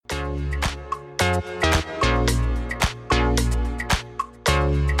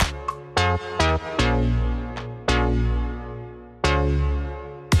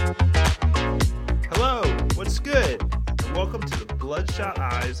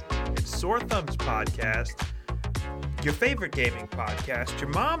Eyes and Sore Thumbs podcast, your favorite gaming podcast, your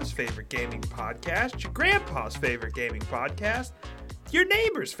mom's favorite gaming podcast, your grandpa's favorite gaming podcast, your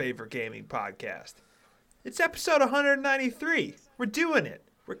neighbor's favorite gaming podcast. It's episode 193. We're doing it.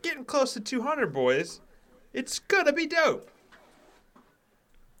 We're getting close to 200, boys. It's gonna be dope.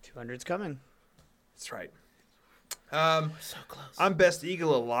 200's coming. That's right. So close. I'm Best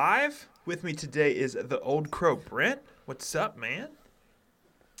Eagle Alive. With me today is the Old Crow Brent. What's up, man?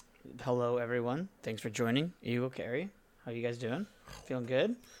 Hello, everyone. Thanks for joining. Eagle Carey. How you guys doing? Feeling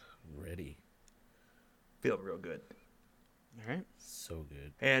good? Ready. Feeling real good. All right. So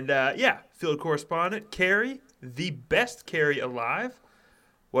good. And field correspondent Carey, the best Carey alive.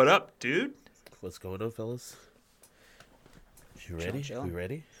 What up, dude? What's going on, fellas? You ready? Chill. We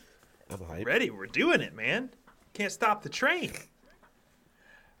ready? I'm hyped. Ready? We're doing it, man. Can't stop the train.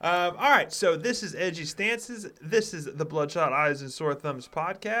 All right, so this is Edgy Stances. This is the Bloodshot Eyes and Sore Thumbs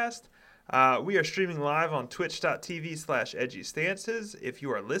podcast. We are streaming live on twitch.tv/Edgy Stances. If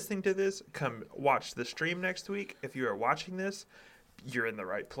you are listening to this, come watch the stream next week. If you are watching this, you're in the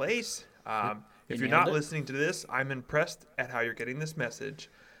right place. If you're not listening to this, I'm impressed at how you're getting this message.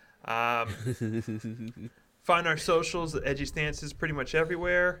 Find our socials at Edgy Stances pretty much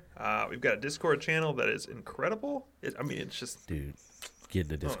everywhere. We've got a Discord channel that is incredible. It's just... Dude, get in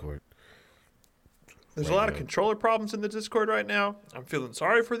the Discord. There's a lot of controller problems in the Discord right now. I'm feeling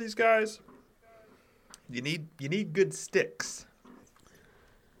sorry for these guys. You need good sticks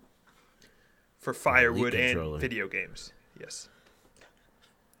for firewood and video games. Yes.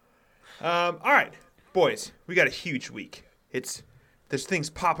 All right, boys, we got a huge week. There's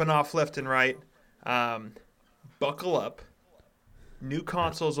things popping off left and right. Buckle up. New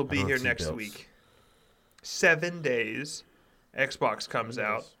consoles will be here next week. 7 days. Xbox comes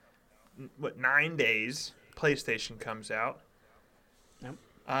out. 9 days? PlayStation comes out. Yep.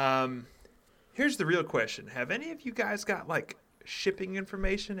 Here's the real question. Have any of you guys got, like, shipping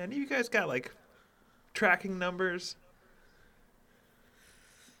information? Any of you guys got, like, tracking numbers?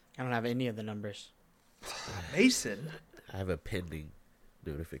 I don't have any of the numbers. Mason? I have a pending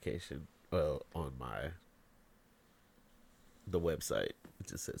notification on the website. It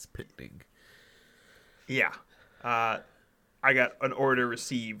just says pending. Yeah. I got an order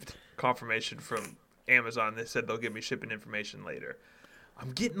received confirmation from Amazon. They said they'll give me shipping information later.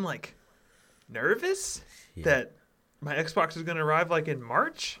 I'm getting, like, nervous that my Xbox is going to arrive, like, in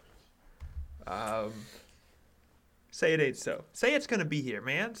March. Say it ain't so. Say it's going to be here,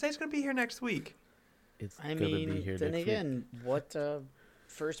 man. Say it's going to be here next week. It's I gonna mean, be here then next again, what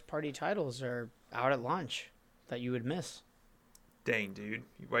first-party titles are out at launch that you would miss? Dang, dude.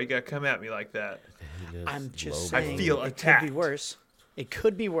 Why you got to come at me like that? week. I'm just I saying. feel it attacked. could be worse. It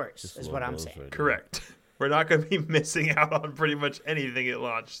could be worse, Just is low what I'm blows saying. right now. Correct. We're not going to be missing out on pretty much anything at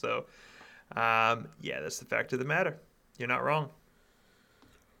launch. So, that's the fact of the matter. You're not wrong.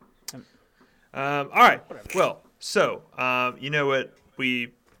 All right. Well, so, you know what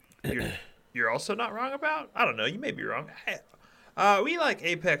you're also not wrong about? I don't know. You may be wrong. We like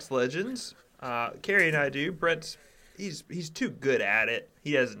Apex Legends. Carrie and I do. Brent's he's too good at it.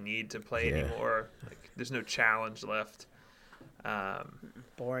 He doesn't need to play anymore. Like, there's no challenge left.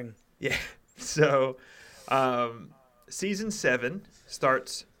 Boring. Yeah. So, season 7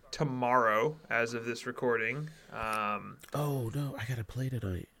 starts tomorrow as of this recording. Oh no, I gotta play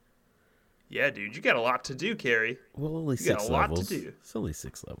tonight. Yeah, dude, you got a lot to do, Carrie. Well, only You got 6 a lot to levels. do. It's only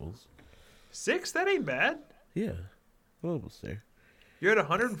 6 levels. 6? That ain't bad. Yeah, we're almost there. You're at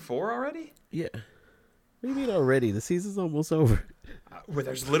 104 already? Yeah. What do you mean already? The season's almost over. Well,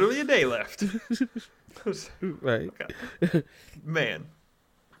 there's literally a day left. Right. Man.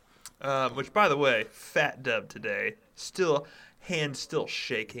 Which, by the way, fat dub today. Hands still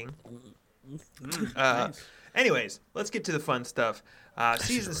shaking. Nice. Anyways, let's get to the fun stuff.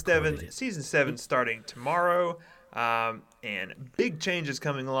 Season 7 starting tomorrow, and big changes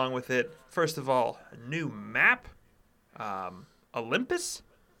coming along with it. First of all, a new map, Olympus.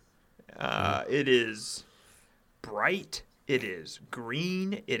 It is bright. It is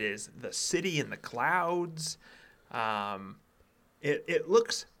green. It is the city in the clouds. It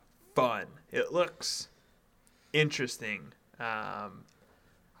looks fun. It looks interesting. I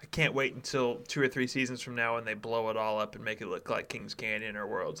can't wait until 2 or 3 seasons from now when they blow it all up and make it look like King's Canyon or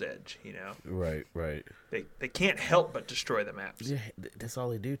World's Edge, you know? Right. They can't help but destroy the maps. Yeah, that's all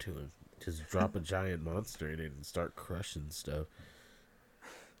they do to him. Just drop a giant monster in it and start crushing stuff.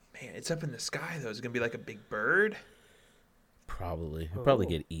 Man, it's up in the sky, though. Is it going to be like a big bird? Probably. He'll probably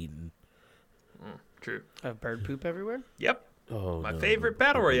get eaten. True. Bird poop everywhere? Yep. Oh, My no. favorite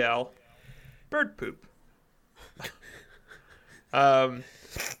battle royale, bird poop.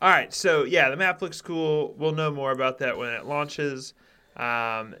 All right, so yeah, the map looks cool. We'll know more about that when it launches.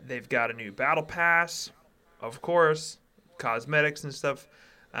 They've got a new battle pass, of course, cosmetics and stuff.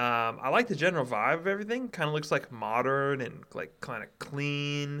 I like the general vibe of everything. Kind of looks like modern and like kind of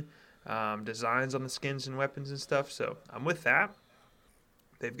clean designs on the skins and weapons and stuff. So I'm with that.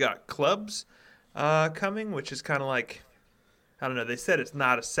 They've got clubs coming, which is kind of like, I don't know. They said it's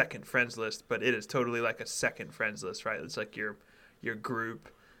not a second friends list, but it is totally like a second friends list, right? It's like your group.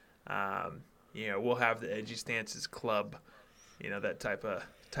 We'll have the Edgy Stances Club, that type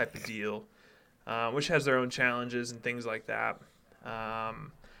of deal, which has their own challenges and things like that.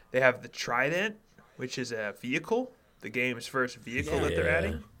 They have the Trident, which is a vehicle, the game's first vehicle that they're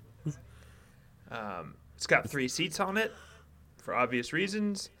adding. It's got 3 seats on it for obvious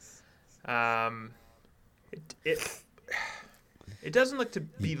reasons. It doesn't look to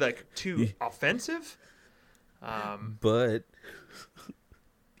be like too offensive. But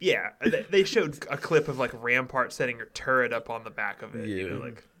yeah, they showed a clip of like Rampart setting her turret up on the back of it. Yeah.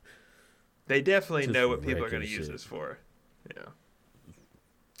 Like they definitely Just know what people are wrecking going to use shit. this for. Yeah.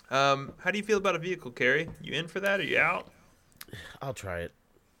 How do you feel about a vehicle, Carrie? You in for that? Are you out? I'll try it.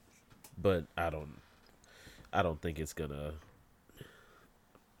 But I don't think it's gonna.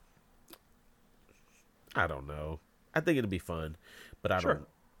 I don't know. I think it'll be fun, but Sure.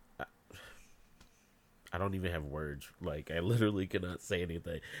 I don't even have words. Like I literally cannot say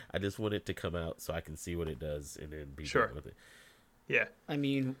anything. I just want it to come out so I can see what it does and then be Sure. done with it. Yeah. I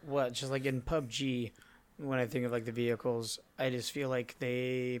mean, what? Just like in PUBG, when I think of like the vehicles, I just feel like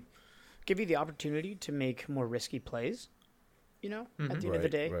they give you the opportunity to make more risky plays. At the end of the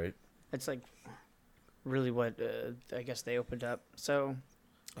day, Right. it's like really what I guess they opened up. So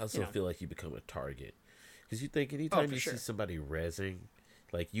I also Yeah. feel like you become a target because you think anytime for you sure. see somebody rezzing,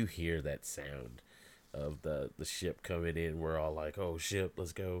 like you hear that sound of the ship coming in. We're all like, "Oh, ship,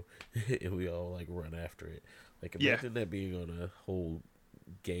 let's go," and we all like run after it. Like Yeah. imagine that being on a whole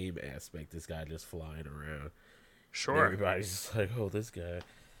game aspect. This guy just flying around. And Sure. everybody's just like, "Oh, this guy."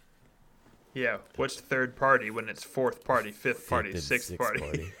 Yeah. What's third party when it's fourth party, fifth party, and sixth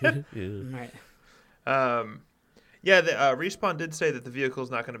party? Yeah. right. Yeah, the Respawn did say that the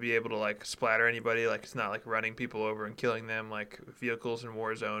vehicle's not going to be able to like splatter anybody. Like it's not like running people over and killing them like vehicles in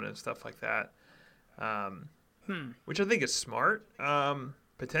Warzone and stuff like that. Which I think is smart,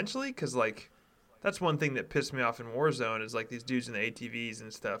 potentially, because like that's one thing that pissed me off in Warzone is like these dudes in the ATVs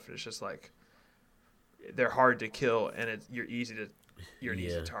and stuff. It's just like they're hard to kill and you're an easy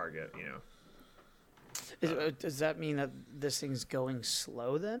Yeah. target. Does that mean that this thing's going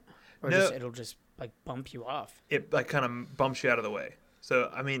slow then, or No. it'll just like bump you off? It like kind of bumps you out of the way.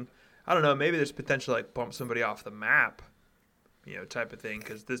 So I mean, I don't know. Maybe there's potential like bump somebody off the map, type of thing.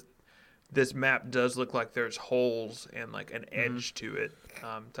 Because this map does look like there's holes and like an edge to it,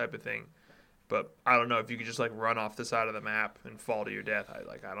 type of thing. But I don't know if you could just like run off the side of the map and fall to your death.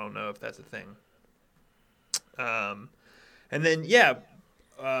 I don't know if that's a thing. And then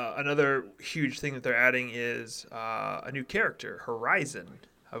another huge thing that they're adding is a new character, Horizon,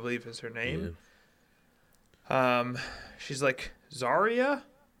 I believe is her name. She's like Zarya,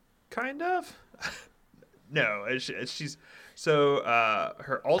 kind of. No, she's so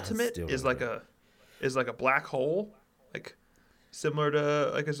her ultimate still is don't like a black hole, like similar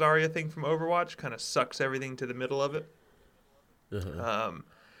to like a Zarya thing from Overwatch, kind of sucks everything to the middle of it. Uh-huh.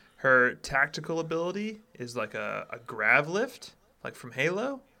 Her tactical ability is like a grav lift, like from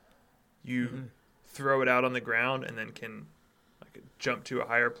Halo. You throw it out on the ground and then can like jump to a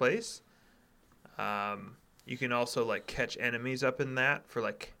higher place. You can also like catch enemies up in that for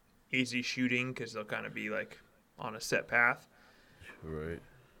like easy shooting because they'll kind of be like on a set path. Right.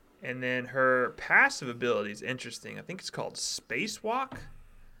 And then her passive ability is interesting. I think it's called Spacewalk.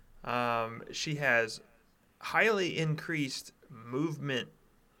 She has highly increased movement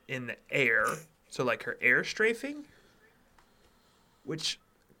in the air, so like her air strafing, which,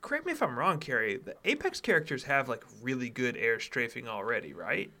 correct me if I'm wrong, Carrie, the Apex characters have like really good air strafing already,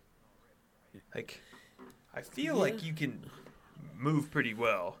 right? Like, I feel like you can move pretty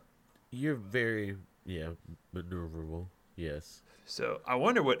well. You're very maneuverable. Yes. So I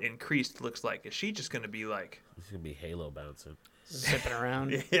wonder what increased looks like. Is she just going to be like, It's gonna be Halo bouncing. Zipping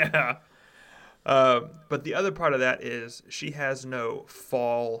around. yeah. But the other part of that is she has no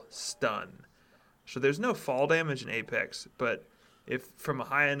fall stun. So there's no fall damage in Apex, but if from a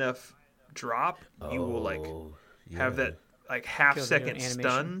high enough drop, you will like have that like half Kills you in second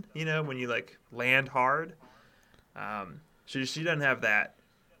animation. stun, when you like land hard. So she doesn't have that.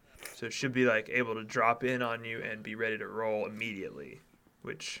 So she'll be like able to drop in on you and be ready to roll immediately,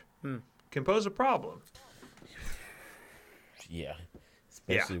 which can pose a problem. Yeah.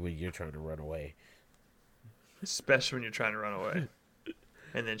 especially when you're trying to run away. Especially when you're trying to run away.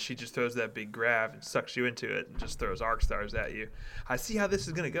 And then she just throws that big grab and sucks you into it and just throws arc stars at you. I see how this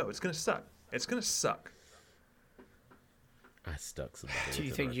is going to go. It's going to suck. It's going to suck. I stuck somebody. Do you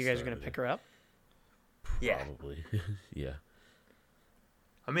with an think arc you guys are star going to today. pick her up? Yeah. Probably. Yeah.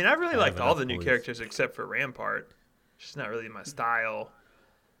 I mean, I really I liked have all enough the new points. characters except for Rampart. She's not really my style.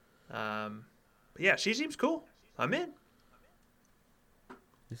 But yeah, she seems cool. I'm in.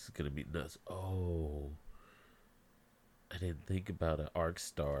 This is gonna be nuts. Oh, I didn't think about an arc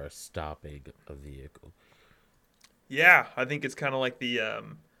star stopping a vehicle. Yeah, I think it's kind of like the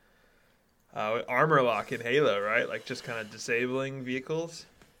armor lock in Halo, right? Like just kind of disabling vehicles.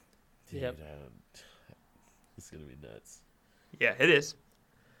 Dude, Yep. it's gonna be nuts. Yeah, it is.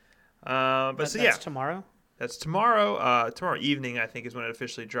 But so yeah, That's tomorrow? that's tomorrow. Tomorrow evening, I think, is when it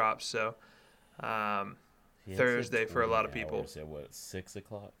officially drops. So, Yeah, it said Thursday for a lot of 20 people. hours At what, 6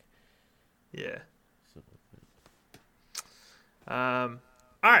 o'clock? yeah. Something like that.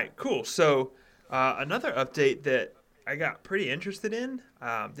 All right, cool. So, another update that I got pretty interested in.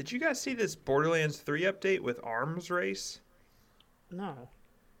 Did you guys see this Borderlands 3 update with Arms Race? No.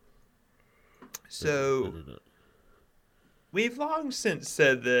 So, No. we've long since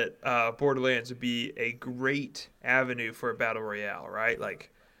said that Borderlands would be a great avenue for a battle royale, right?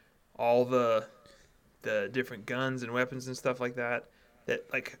 Like all the different guns and weapons and stuff like that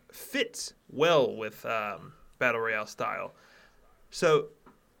like fits well with battle royale style. So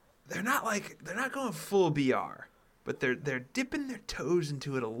they're not going full BR, but they're dipping their toes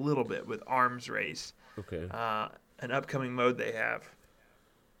into it a little bit with Arms Race, Okay. an upcoming mode they have.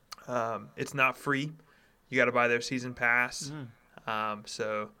 It's not free. You got to buy their season pass.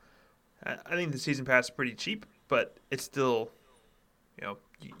 So I think the season pass is pretty cheap, but it's still,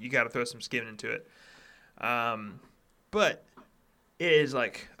 you got to throw some skin into it. But it is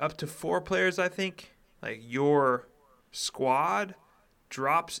like up to 4 players, I think. Like your squad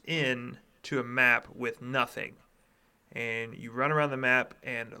drops in to a map with nothing, and you run around the map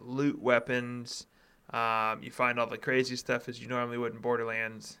and loot weapons. You find all the crazy stuff as you normally would in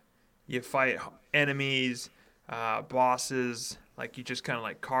Borderlands. You fight enemies, bosses, like you just kind of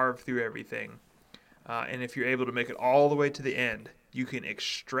like carve through everything. And if you're able to make it all the way to the end, you can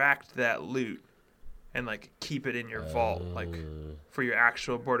extract that loot and like keep it in your vault, like for your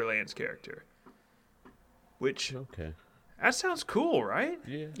actual Borderlands character. Which, Okay. that sounds cool, right?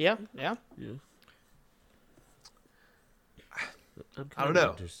 Yeah. Yeah, yeah. Yeah. I'm I don't kinda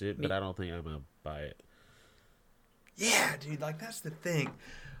know. interested, but I don't think I'm gonna buy it. Yeah, dude, like that's the thing.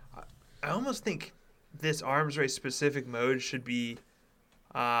 I almost think this Arms Race specific mode should be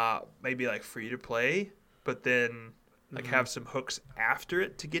maybe like free to play, but then like have some hooks after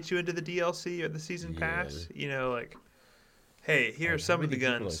it to get you into the DLC or the season pass. Like, hey, here are Like, some how of the many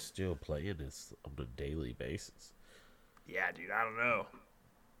people are guns. still playing this on a daily basis? Yeah, dude, I don't know.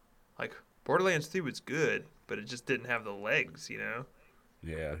 Like Borderlands 3 was good, but it just didn't have the legs,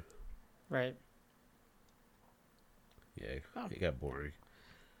 Yeah. Right. Yeah. Oh. It got boring.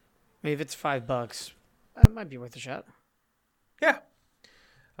 I mean, if it's $5, that might be worth a shot. Yeah.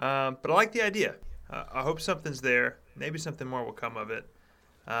 But I like the idea. I hope something's there. Maybe something more will come of it.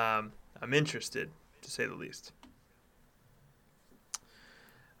 I'm interested, to say the least.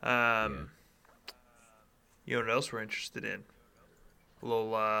 You know what else we're interested in? A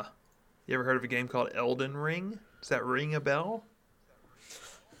little, you ever heard of a game called Elden Ring? Does that ring a bell?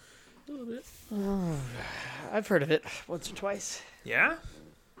 A little bit. I've heard of it once or twice. Yeah?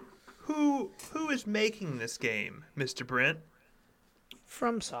 Who is making this game, Mr. Brent?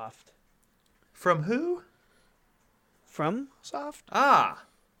 FromSoft. From who? FromSoft?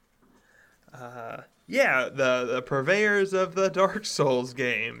 Yeah, the purveyors of the Dark Souls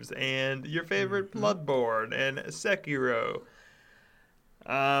games and your favorite Bloodborne and Sekiro.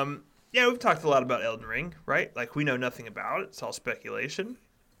 Yeah, we've talked a lot about Elden Ring, right? Like, we know nothing about it. It's all speculation.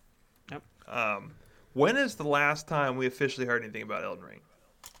 Yep. When is the last time we officially heard anything about Elden Ring?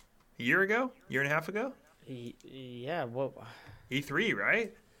 A year ago? Year and a half ago? Yeah, what E3,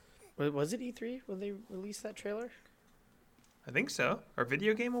 right? was it E3 when they released that trailer? I think so. Or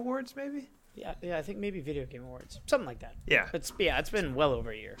Video Game Awards, maybe? Yeah, I think maybe Video Game Awards. Something like that. Yeah. It's been well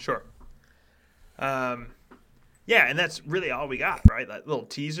over a year. Sure. Yeah, and that's really all we got, right? That little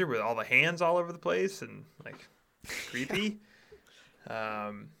teaser with all the hands all over the place and like creepy.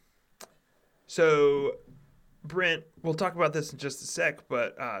 So Brent, we'll talk about this in just a sec,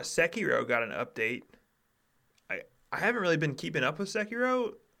 but Sekiro got an update. I haven't really been keeping up with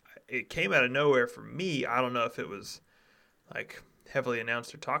Sekiro. It came out of nowhere for me. I don't know if it was like heavily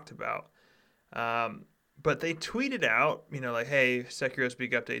announced or talked about. but they tweeted out, like, hey, Sekiro's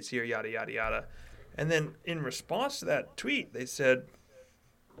big updates here, yada, yada, yada. And then in response to that tweet, they said,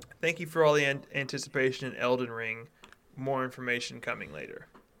 thank you for all the anticipation in Elden Ring. More information coming later.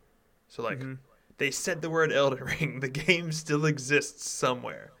 So, like, they said the word Elden Ring. The game still exists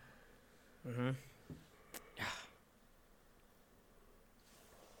somewhere. Mm-hmm.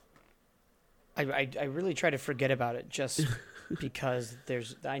 I really try to forget about it just because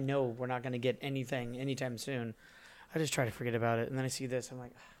I know we're not going to get anything anytime soon. I just try to forget about it, and then I see this. I'm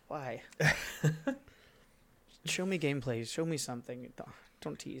like, why? Show me gameplay. Show me something.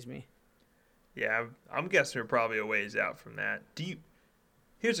 Don't tease me. Yeah, I'm guessing we're probably a ways out from that.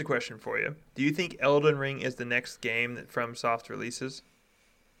 Here's a question for you. Do you think Elden Ring is the next game that FromSoft releases?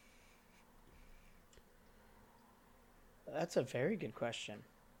 That's a very good question.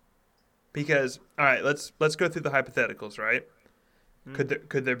 Because, all right, let's go through the hypotheticals, right?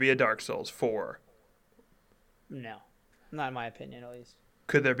 Could there be a Dark Souls 4? No. Not in my opinion, at least.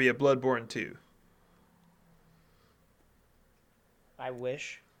 Could there be a Bloodborne 2? I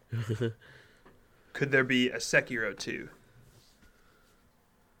wish. Could there be a Sekiro 2?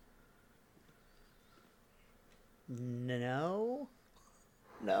 No.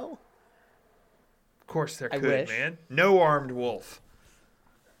 Of course there I could, wish. man. No armed wolf.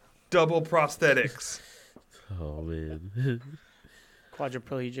 Double prosthetics. Oh man.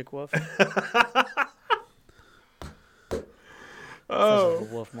 Quadriplegic wolf. Oh. A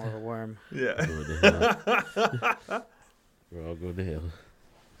wolf, more of a worm. Yeah. Going to hell. We're all going to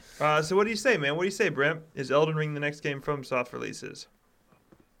hell. So what do you say, man? What do you say, Brent? Is Elden Ring the next game FromSoft releases?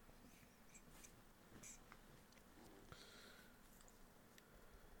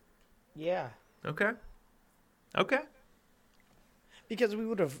 Yeah. Okay. Because we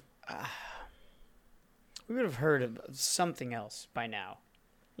would have heard of something else by now.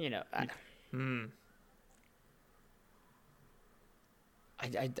 I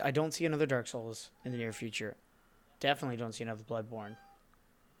don't see another Dark Souls in the near future. Definitely don't see another Bloodborne.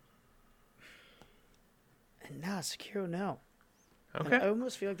 And Sekiro, no. Okay. And I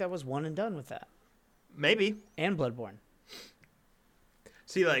almost feel like that was one and done with that. Maybe. And Bloodborne.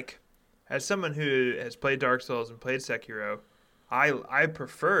 See, like, as someone who has played Dark Souls and played Sekiro, I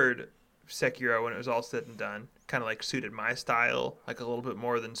preferred Sekiro when it was all said and done. Kind of like suited my style, like a little bit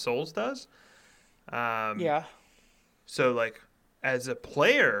more than Souls does. Yeah. So, like, as a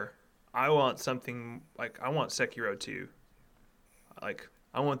player, I want Sekiro 2. Like,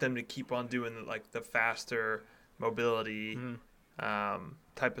 I want them to keep on doing the faster mobility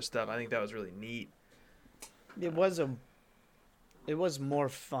type of stuff. I think that was really neat. It was more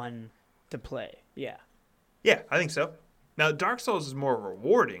fun to play. Yeah. Yeah, I think so. Now, Dark Souls is more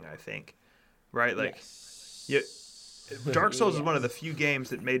rewarding, I think, right? Like, Dark Souls is one of the few games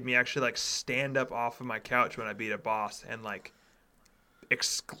that made me actually like stand up off of my couch when I beat a boss and like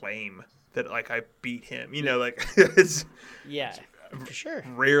exclaim that like I beat him. Like it's for sure.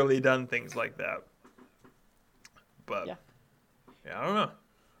 Rarely done things like that. But yeah, I don't know.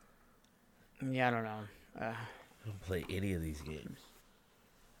 Yeah, I don't know. I don't play any of these games.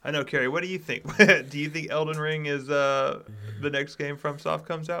 I know, Carrie. What do you think? Do you think Elden Ring is the next game FromSoft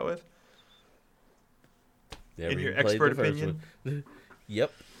comes out with? Never In your even played expert the first opinion? one.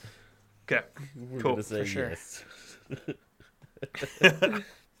 Yep. Okay, We're cool. gonna say For sure. yes.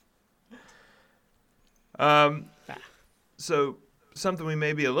 So something we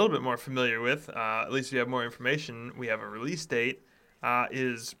may be a little bit more familiar with, at least we have more information. We have a release date.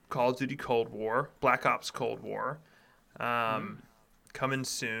 Is Call of Duty Cold War, Black Ops Cold War, coming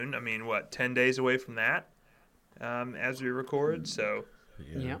soon. I mean, 10 days away from that as we record. So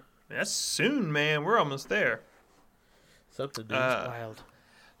Yeah. that's soon, man. We're almost there. Something new. Wild.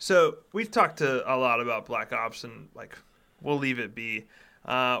 So we've talked a lot about Black Ops, and like we'll leave it be.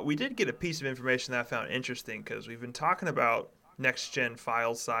 We did get a piece of information that I found interesting because we've been talking about next-gen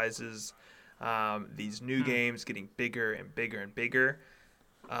file sizes, these new games getting bigger and bigger and bigger.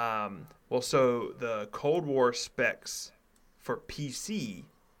 So the Cold War specs for PC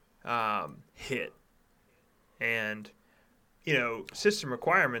hit, and system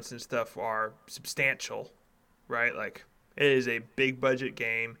requirements and stuff are substantial, right? Like it is a big budget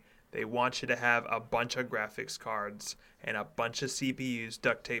game. They want you to have a bunch of graphics cards and a bunch of CPUs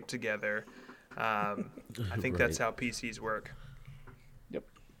duct taped together. I think that's how PCs work. Yep.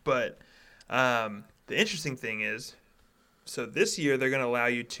 But the interesting thing is, so this year they're going to allow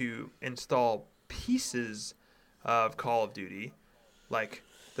you to install pieces of Call of Duty, like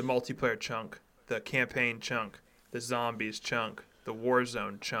the multiplayer chunk, the campaign chunk, the zombies chunk, the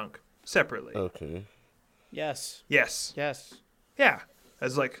Warzone chunk, separately. Okay. Yes. Yes. Yes. Yeah.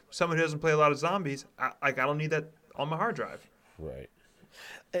 As like someone who doesn't play a lot of zombies, I don't need that on my hard drive. Right.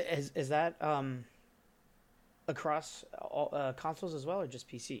 Is that across all consoles as well, or just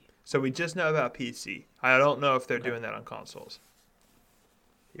PC? So we just know about PC. I don't know if they're doing that on consoles.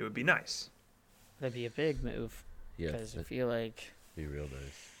 It would be nice. That'd be a big move. Yeah. Because I That'd feel like be real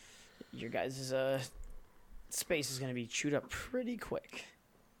nice. your guys' space is going to be chewed up pretty quick.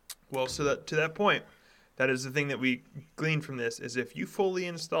 Well, so that to that point, that is the thing that we gleaned from this is if you fully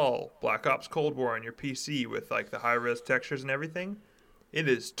install Black Ops Cold War on your PC with like the high-res textures and everything, it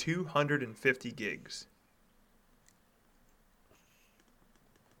is 250 gigs.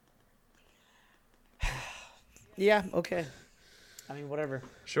 Yeah, okay. I mean, whatever.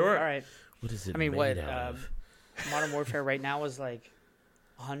 Sure. All right. What is it? I mean, made what out of? Modern Warfare right now is like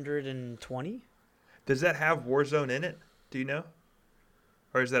 120? Does that have Warzone in it? Do you know?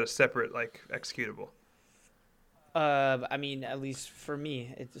 Or is that a separate like executable? I mean, at least for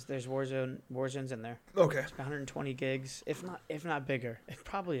me, there's Warzone's in there. Okay. It's 120 gigs, if not bigger. It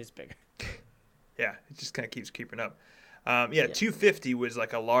probably is bigger. Yeah, it just kind of keeps creeping up. Yeah, 250 was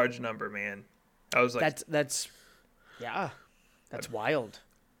like a large number, man. I was like, That's wild.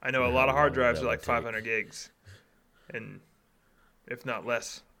 I know a How lot of hard long drives that are would like 500 gigs, and if not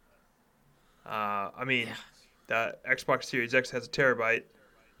less. I mean, the Xbox Series X has a terabyte,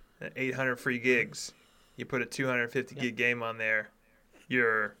 and 800 free gigs. You put a 250 gig game on there,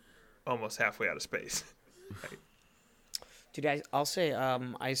 you're almost halfway out of space. Dude, I'll say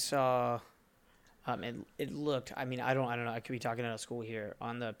I saw it looked, I mean, I don't know, I could be talking out of school here.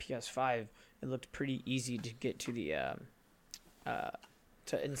 On the PS5, it looked pretty easy to get to the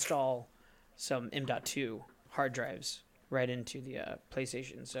to install some M.2 hard drives right into the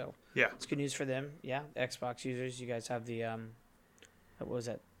PlayStation. So Yeah, it's good news for them. Yeah, Xbox users, you guys have the what was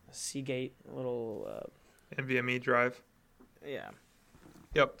that? Seagate little NVMe drive. yeah.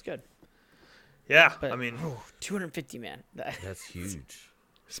 Yep. It's good. Yeah, But I mean, 250, man. That's huge.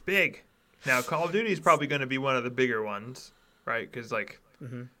 it's big. Now, Call of Duty is probably going to be one of the bigger ones, right? Because like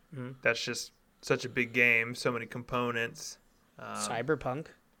that's just such a big game, so many components. Cyberpunk,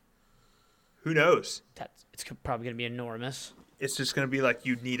 Who knows? it's probably going to be enormous. It's just going to be like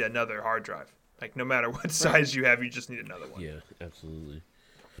you need another hard drive. Like no matter what size you have, you just need another one. Yeah, absolutely.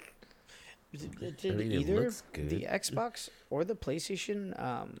 Did mean, it either looks good. the Xbox or the PlayStation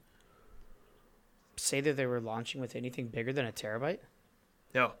say that they were launching with anything bigger than a terabyte?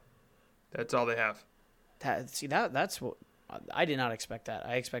 No, that's all they have. That's what I did not expect. That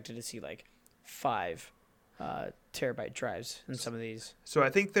I expected to see like 5 terabyte drives in some of these. So I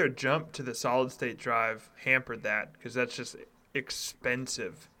think their jump to the solid state drive hampered that because that's just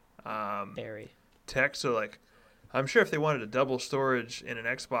expensive Very. tech. So like, I'm sure if they wanted a double storage in an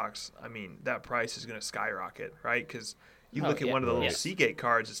Xbox, I mean that price is going to skyrocket, right? Because you Oh, look at yeah. one of the little Yes. Seagate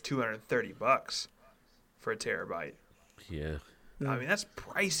cards, it's $230 for a terabyte. Yeah. I mean that's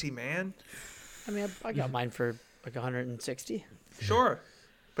pricey, man. I mean, I got mine for like 160. Sure,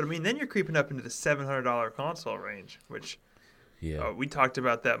 but I mean then you're creeping up into the $700 console range, which Yeah. we talked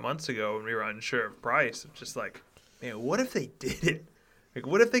about that months ago when we were unsure of price. It's just like, man, what if they did it? Like,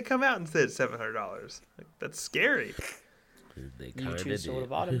 what if they come out and said $700? Like, that's scary. They You kind of choose to would did. have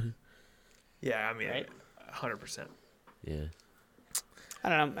bought them. Yeah, I mean, Right. 100%. Yeah. I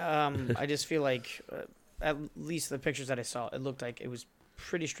don't know. I just feel like, at least the pictures that I saw, it looked like it was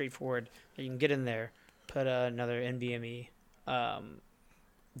pretty straightforward. You can get in there, put another NVMe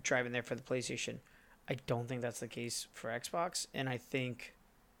drive in there for the PlayStation. I don't think that's the case for Xbox, and I think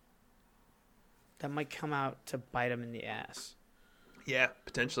that might come out to bite them in the ass. Yeah,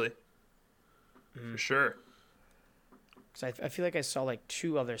 potentially. For sure. Because I feel like I saw like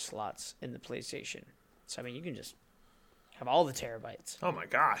 2 other slots in the PlayStation. So, I mean, you can just have all the terabytes. Oh my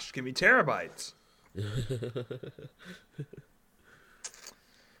gosh, give me terabytes.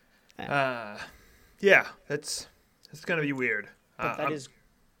 Yeah, that's gonna be weird. But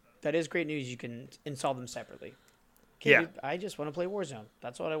that is great news. You can install them separately. Okay, Yeah. dude, I just want to play Warzone.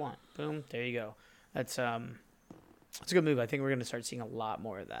 That's what I want. Boom, there you go. That's it's a good move. I think we're gonna start seeing a lot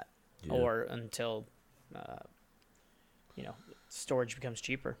more of that, Yeah. or until storage becomes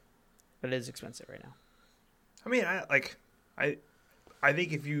cheaper. But it is expensive right now. I mean, I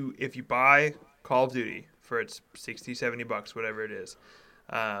think if you buy Call of Duty for its $60-$70, whatever it is,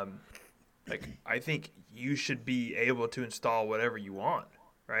 like I think you should be able to install whatever you want,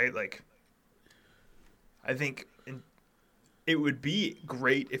 right? Like, I think it would be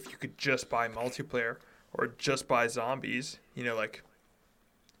great if you could just buy multiplayer or just buy zombies. You know, like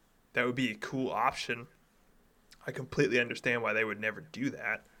that would be a cool option. I completely understand why they would never do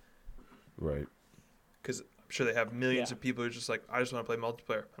that. Right. Because sure they have millions Yeah. of people who are just like, I just want to play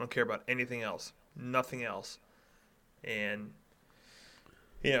multiplayer. I don't care about anything else. Nothing else. And,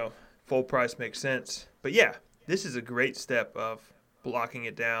 full price makes sense. But yeah, this is a great step of blocking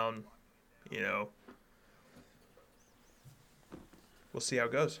it down. We'll see how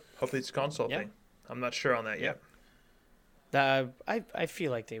it goes. Hopefully it's a console Yeah. thing. I'm not sure on that Yeah. yet. I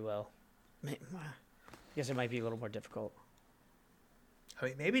feel like they will. I guess it might be a little more difficult. I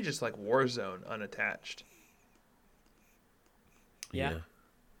mean, maybe just like Warzone unattached. Yeah.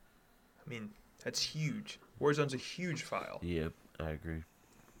 I mean, that's huge. Warzone's a huge file. Yeah, I agree.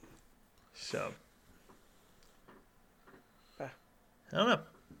 So, Ah. I don't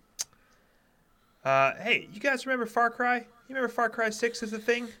know. Hey, you guys remember Far Cry? You remember Far Cry 6 as a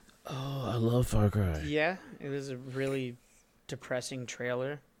thing? Oh, I love Far Cry. Yeah, it was a really depressing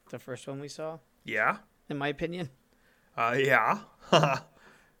trailer, the first one we saw, Yeah. in my opinion. Yeah.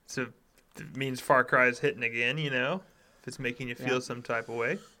 So, it means Far Cry is hitting again, if it's making you feel Yeah. some type of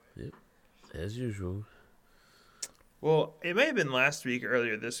way. As usual. Well, it may have been last week,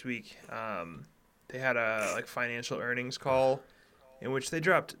 earlier this week. They had a financial earnings call in which they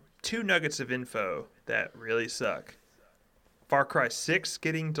dropped 2 nuggets of info that really suck. Far Cry 6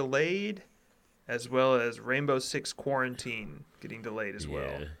 getting delayed, as well as Rainbow Six Quarantine getting delayed as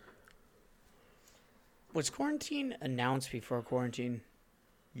well. Yeah. Was quarantine announced before quarantine?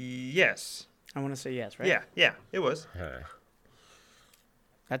 Yes. I want to say yes, right? Yeah, it was. Huh.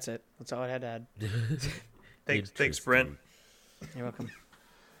 That's it. That's all I had to add. Thanks, Brent. Interesting. You're welcome.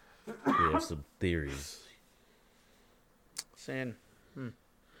 We have some theories. Saying,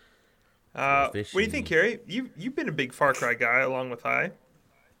 What do you think, Carrie? You've been a big Far Cry guy along with I.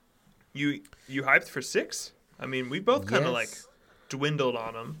 You hyped for 6? I mean, we both kind of Yes. dwindled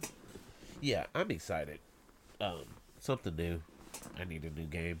on them. Yeah, I'm excited. Something new. I need a new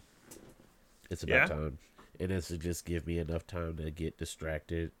game. It's about Yeah? time. And this will just give me enough time to get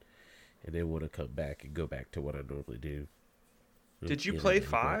distracted and then want to come back and go back to what I normally do. Did you Get play into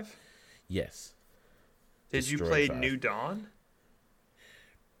it. 5? Yes. Did you Destroyed play 5. New Dawn?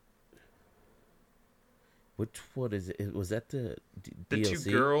 Which one is it? Was that the The DLC?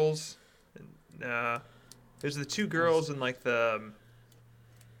 2 girls. There's the 2 girls in the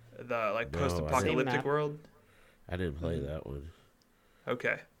No, post-apocalyptic map. world. I didn't play that one.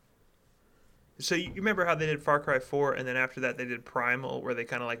 Okay. So you remember how they did Far Cry 4, and then after that they did Primal, where they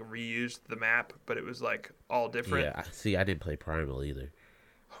kind of reused the map, but it was all different. Yeah, see, I didn't play Primal either.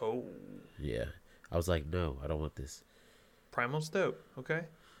 Oh, Yeah. I was like, no, I don't want this. Primal's dope. Okay.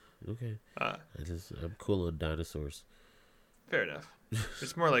 Okay. Uh, I'm cool on dinosaurs. Fair enough.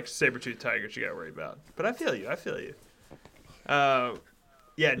 It's more like saber-tooth tigers you got to worry about. But I feel you.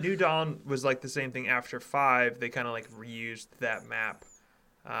 Yeah, New Dawn was the same thing after 5. They kind of reused that map,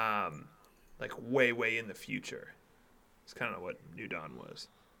 way in the future. It's kind of what New Dawn was.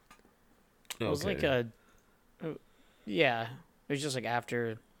 it was like yeah, it was just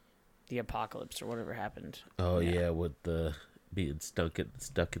after the apocalypse or whatever happened. Oh yeah, with the being stuck in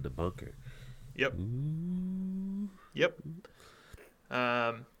the bunker. Yep. Ooh. Yep.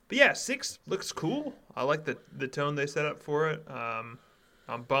 But yeah, 6 looks cool. I like the tone they set up for it.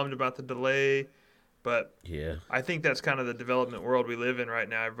 I'm bummed about the delay, but Yeah. I think that's kind of the development world we live in right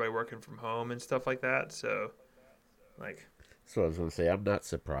now. Everybody working from home and stuff like that. So, That's what I was gonna say. I'm not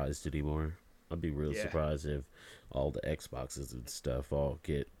surprised anymore. I'd be real Yeah. surprised if all the Xboxes and stuff all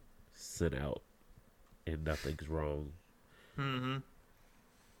get sent out and nothing's wrong.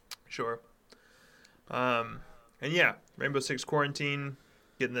 sure. And yeah, Rainbow Six Quarantine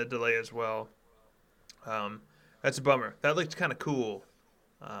getting the delay as well. That's a bummer. That looked kind of cool.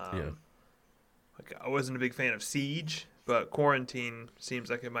 Yeah. I wasn't a big fan of Siege, but Quarantine seems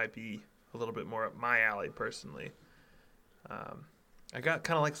like it might be a little bit more up my alley personally. I got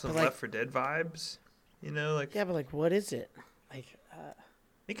kind of some But, Left 4 Dead vibes, Yeah, but what is it? I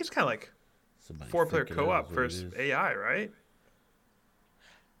think it's kind of Somebody 4-player freaking out co-op is what it versus is. AI, right?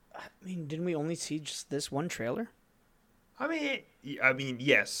 I mean, didn't we only see just this one trailer? I mean,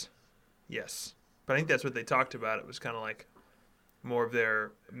 yes, but I think that's what they talked about. It was kind of more of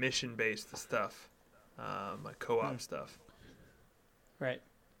their mission-based stuff, co-op stuff. Right.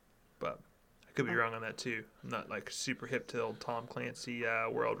 But I could be wrong on that too. I'm not super hip to the old Tom Clancy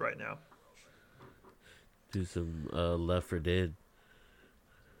world right now. Do some Left 4 Dead.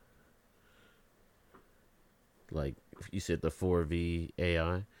 Like you said, the 4V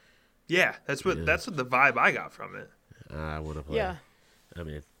AI. Yeah, that's what Yeah. the vibe I got from it. I want to play. Yeah. I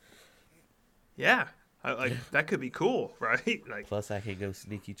mean, Yeah, that could be cool, right? plus I can go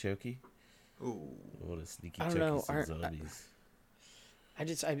sneaky chokey. Ooh, I want to sneaky I don't chokey know, some are- zombies. I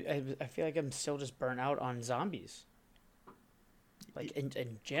feel like I'm still just burnt out on zombies. Like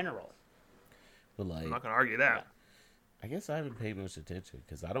in general. But like, I'm not gonna argue that. I guess I haven't paid much attention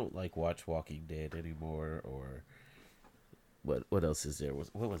because I don't like watch Walking Dead anymore. Or what else is there?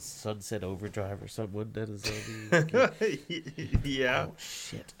 What was Sunset Overdrive or someone that is zombie? Yeah, Oh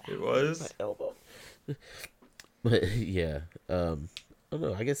shit! it was. My elbow. But yeah, I don't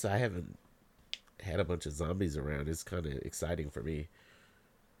know. I guess I haven't had a bunch of zombies around. It's kind of exciting for me.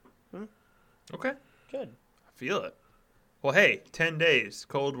 Okay, Good. I feel it. Well, hey, 10 days.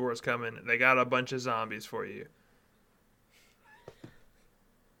 Cold War's coming. They got a bunch of zombies for you.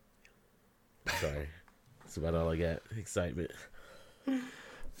 Sorry, that's about all I got. Excitement.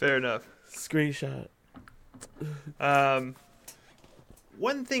 Fair enough. Screenshot.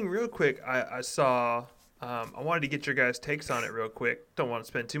 One thing real quick I saw, I wanted to get your guys' takes on it real quick. Don't want to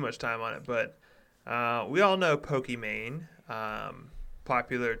spend too much time on it, but we all know Pokimane,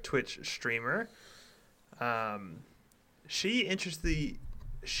 popular Twitch streamer. She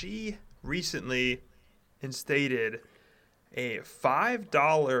recently instated a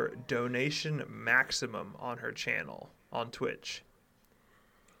 $5 donation maximum on her channel on Twitch.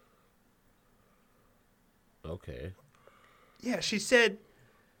 Okay. Yeah, she said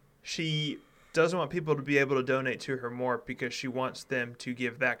she doesn't want people to be able to donate to her more because she wants them to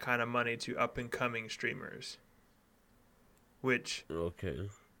give that kind of money to up-and-coming streamers. Which, Okay.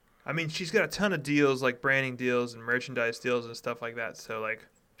 I mean, she's got a ton of deals, like branding deals and merchandise deals and stuff like that. So, like,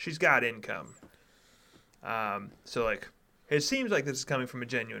 she's got income. So, like, it seems like this is coming from a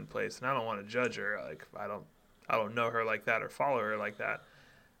genuine place, and I don't want to judge her. Like, I don't know her like that or follow her like that.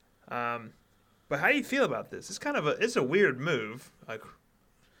 But how do you feel about this? It's a weird move. Like,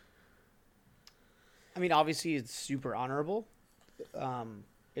 I mean, obviously, it's super honorable.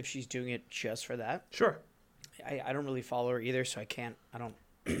 If she's doing it just for that, sure. I don't really follow her either, so I don't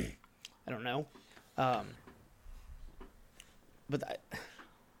I don't know. But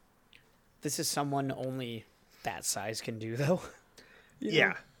this is someone only that size can do, though. You know?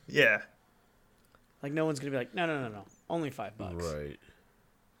 Yeah, yeah. Like, no one's gonna be like, no, only $5. Right.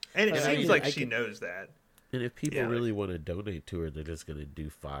 And it But seems I like can- she knows that. And if people Yeah, like- really want to donate to her, they're just gonna do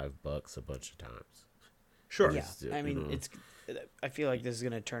 $5 a bunch of times. Sure. Yeah, Yeah, I mean, you know. I feel like this is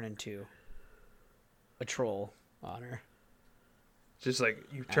gonna turn into a troll on her. Just like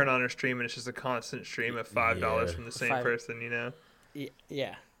you turn on her stream and it's just a constant stream of $5 Yeah. from the same Five- person, you know?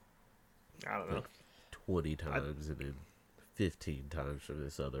 Yeah. I don't know. 20 times and then 15 times from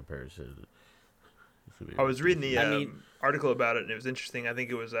this other person. I was reading the I mean- article about it and it was interesting. I think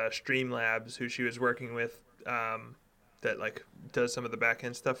it was Streamlabs who she was working with that like does some of the back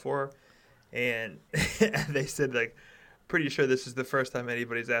end stuff for her. And they said like pretty sure this is the first time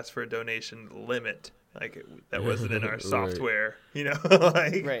anybody's asked for a donation limit. Like that wasn't in our Right. software, you know?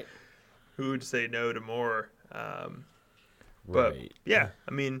 Like Right. who would say no to more? But Right. yeah,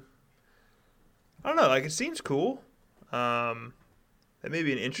 I mean, I don't know. Like it seems cool. That may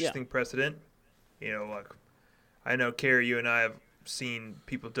be an interesting precedent. You know, like I know Carrie, you and I have seen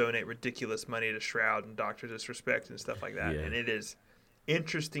people donate ridiculous money to Shroud and Doctor Disrespect and stuff like that, Yeah. and it is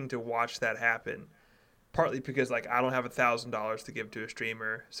interesting to watch that happen. Partly because like I don't have $1,000 to give to a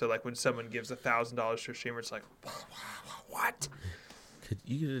streamer, so like when someone gives $1,000 to a streamer, it's like, what?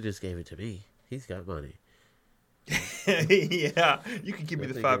 You could have just gave it to me. He's got money. Yeah, you can give me I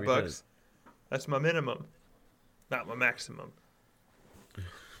the think $5. every time. That's my minimum, not my maximum.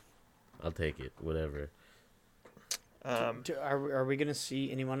 I'll take it. Whatever. Are we gonna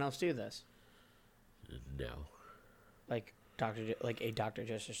see anyone else do this? No. Like a Doctor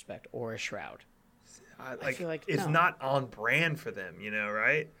Disrespect or a Shroud? I feel like it's no. not on brand for them, you know,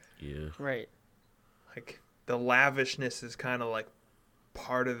 right? Yeah. Right. Like the lavishness is kind of like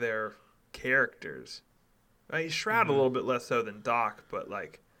part of their characters. I mean, Shroud a little bit less so than Doc, but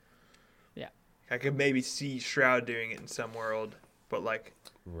like, Yeah. I could maybe see Shroud doing it in some world, but like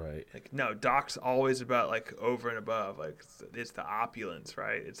Right. no, Doc's always about like over and above. Like it's the opulence,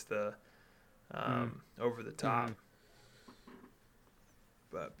 right? It's the over the top.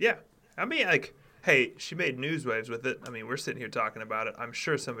 But yeah, I mean, like, hey, she made news waves with it. I mean, we're sitting here talking about it. I'm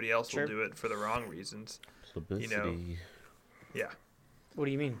sure somebody else Sure. will do it for the wrong reasons. Publicity. Yeah, What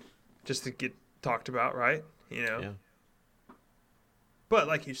do you mean? just to get talked about, right? You know. Yeah. But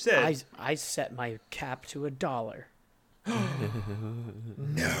like you said, I set my cap to $1.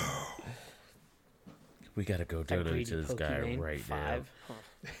 We gotta go That donate greedy to this guy Pokimane, right $5.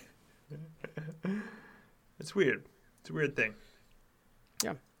 it's weird. It's a weird thing.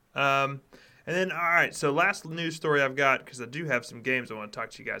 Yeah. And then, all right, so last news story I've got, because I do have some games I want to talk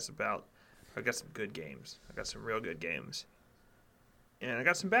to you guys about. I've got some good games. I've got some real good games. and I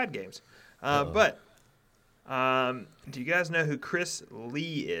got some bad games. But do you guys know who Chris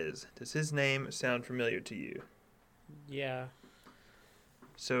Lee is? Does his name sound familiar to you? Yeah.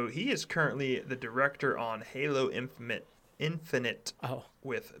 So he is currently the director on Halo Infinite Oh,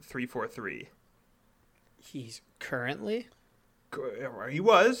 with 343. he's currently? He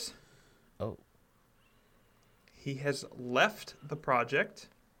was. Oh, He has left the project.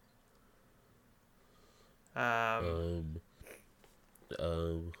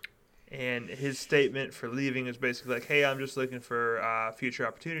 And his statement for leaving is basically like, hey, I'm just looking for future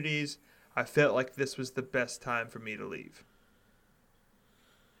opportunities. I felt like this was the best time for me to leave.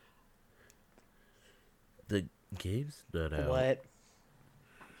 the game's not out. What?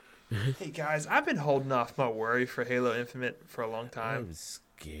 Hey, guys, I've been holding off my worry for Halo Infinite for a long time. I'm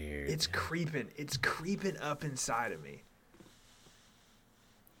scared. It's creeping. It's creeping up inside of me.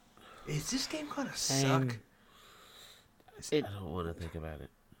 Is this game going to suck? I don't want to think about it.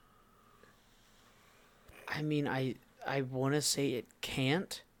 I mean, I want to say it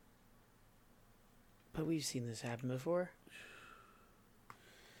can't, but we've seen this happen before.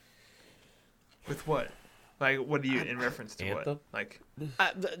 With what? Like, what do you, in reference to Anthem? what?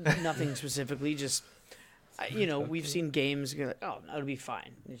 Like, Nothing specifically, just, we've seen games go like, oh, it'll be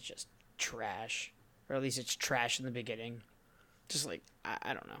fine. It's just trash. Or at least it's trash in the beginning. Just like,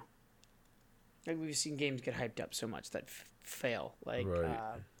 I don't know. Like, we've seen games get hyped up so much that fail. Like, Right.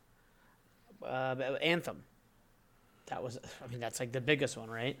 Anthem. That's like the biggest one,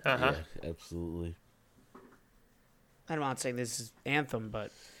 right? uh-huh. Yeah, absolutely. I'm not saying this is Anthem,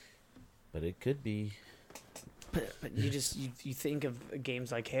 but But it could be. But you just you think of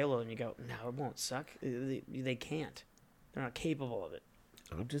games like Halo and you go, no, it won't suck. They can't. They're not capable of it.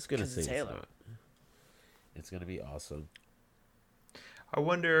 I'm just gonna 'Cause say it's it's Halo. not. It's gonna be awesome. I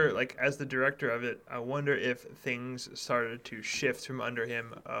wonder, like, as the director of it, I wonder if things started to shift from under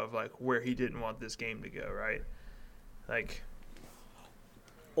him of, like, where he didn't want this game to go, right? Like,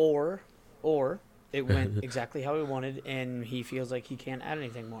 Or it went exactly how he wanted, and he feels like he can't add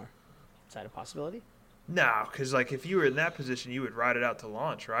anything more. Is that a possibility? no, because, like, if you were in that position, you would ride it out to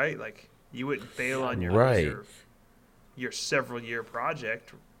launch, right? Like, you wouldn't bail on Right. your several-year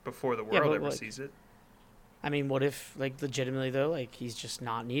project before the Yeah, world but, ever like, sees it. I mean, what if, like, legitimately though, like he's just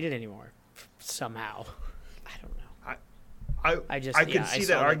not needed anymore somehow? I don't know. I just- I yeah, could I see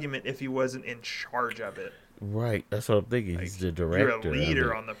saw that that. argument if he wasn't in charge of it. Right. That's what I'm thinking. Like, He's the you're director. a leader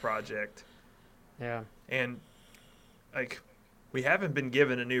of it. on the project. Yeah. And, like, we haven't been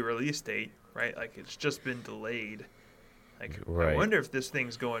given a new release date, right? Like, it's just been delayed. Like, I Right. wonder if this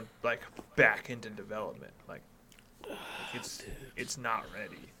thing's going, like, back into development. Like it's not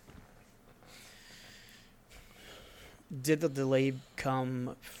ready. Did the delay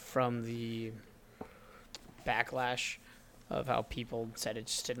come from the backlash of how people said it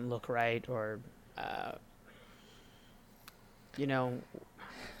just didn't look right, or,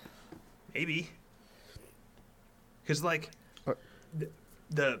 Maybe. Because, like, Or-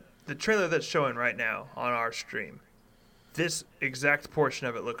 the trailer that's showing right now on our stream, this exact portion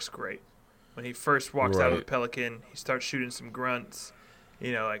of it looks great. When he first walks out of the Right. Pelican, he starts shooting some grunts.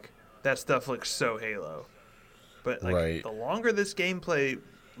 You know, like, that stuff looks so Halo. But, like, Right. the longer this gameplay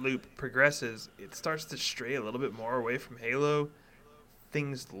loop progresses, it starts to stray a little bit more away from Halo.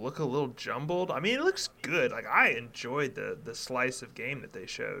 Things look a little jumbled. I mean, it looks good. Like, I enjoyed the slice of game that they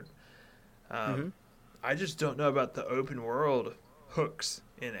showed. I just don't know about the open world hooks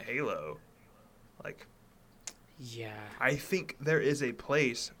in Halo. Like, yeah. I think there is a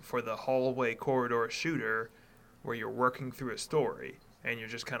place for the hallway corridor shooter where you're working through a story and you're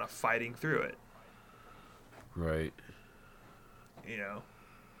just kind of fighting through it, Right. you know?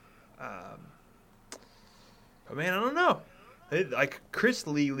 But man, I don't know. Like, Chris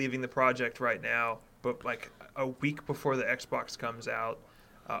Lee leaving the project right now, but like a week before the Xbox comes out,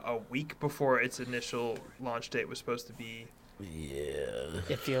 a week before its initial launch date was supposed to be, Yeah.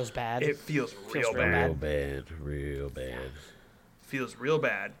 It feels bad. it feels real real bad. Real bad. Real bad. Feels real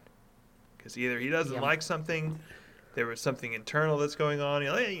bad. Because either he doesn't Yeah. like something, there was something internal that's going on, you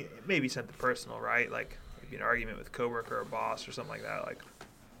know, maybe something personal, right? Like maybe an argument with a coworker or a boss or something like that. Like,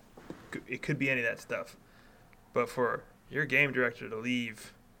 it could be any of that stuff. But for your game director to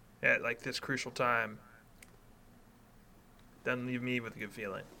leave at like this crucial time doesn't leave me with a good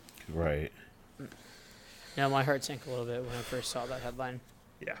feeling. Right. No, my heart sank a little bit when I first saw that headline.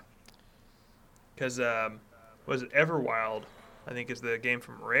 Yeah. Because, was it Everwild, I think is the game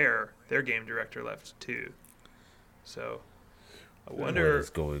from Rare, their game director left too. So, I What wonder, is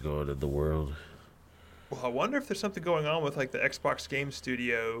going on in the world? well, I wonder if there's something going on with like the Xbox Game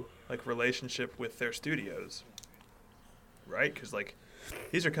Studio, like relationship with their studios. Right? Because like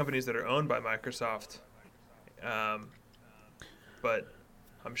these are companies that are owned by Microsoft. But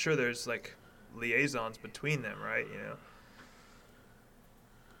I'm sure there's like liaisons between them, right? You know.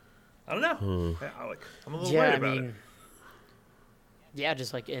 I don't know. I'm a little worried about it. Yeah,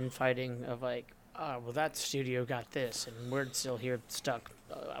 just like infighting of like, oh, well, that studio got this, and we're still here stuck,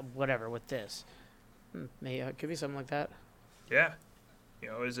 whatever, with this. Maybe it could be something like that. Yeah. You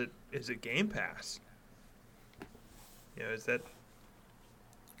know, is it Game Pass? You know, is that...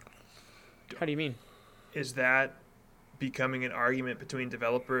 How do you mean? Is that becoming an argument between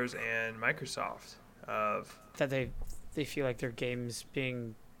developers and Microsoft of... That they feel like their game's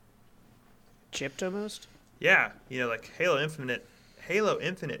being chipped almost? Yeah. You know, like Halo Infinite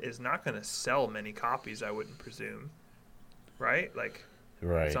is not going to sell many copies, I wouldn't presume. Right? Like,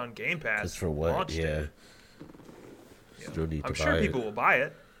 Right. it's on Game Pass. Just for what? launched Yeah. it. Still need I'm to sure buy people it. will buy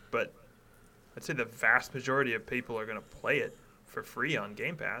it, but I'd say the vast majority of people are going to play it for free on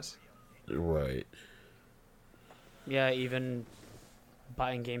Game Pass. Right. Yeah, even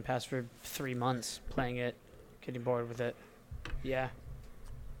buying Game Pass for 3 months, playing it, getting bored with it. Yeah.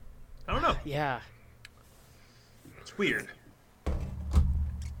 I don't know. Yeah. It's weird.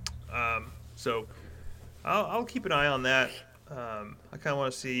 So I'll keep an eye on that. I kind of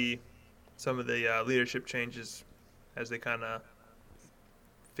want to see some of the leadership changes as they kind of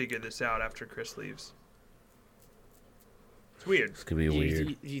figure this out after Chris leaves. It's weird. It's gonna be weird.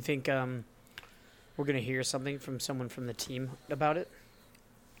 Do you think we're going to hear something from someone from the team about it?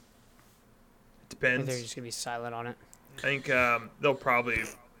 It Or depends. they're just going to be silent on it? I think they'll probably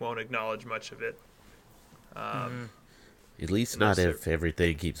won't acknowledge much of it. At least unless not if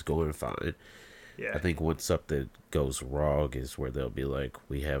everything keeps going fine. Yeah. I think once something goes wrong is where they'll be like,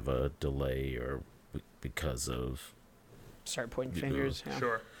 we have a delay or because of... Start pointing Yeah. fingers. Yeah.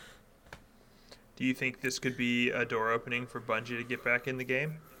 Sure. Do you think this could be a door opening for Bungie to get back in the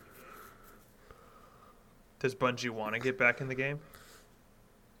game? Does Bungie want to get back in the game?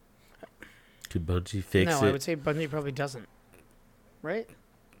 Could Bungie fix No, it? I would say Bungie probably doesn't. Right?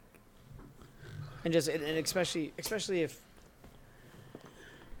 And especially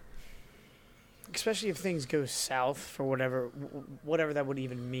if things go south for whatever that would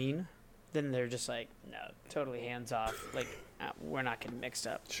even mean, then they're just like, no, totally hands off. Like, we're not getting mixed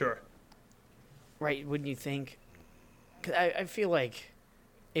up. Sure. Right? Wouldn't you think? 'Cause I feel like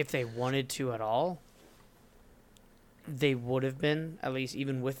if they wanted to at all, they would have been, at least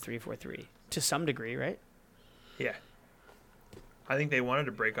even with 343, to some degree, right? Yeah. I think they wanted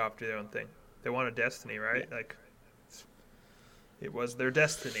to break off to their own thing. They wanted Destiny, right? Like, it was their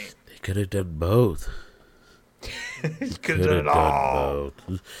destiny. They could have done both. Could have done it all.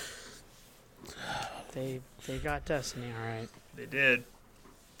 both. They got Destiny, all right. They did.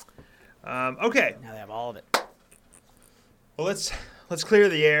 Okay. Now they have all of it. Well, let's clear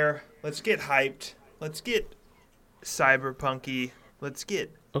the air. Let's get hyped. Let's get cyberpunky. Let's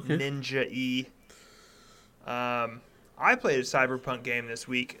get Okay. ninja-y. I played a cyberpunk game this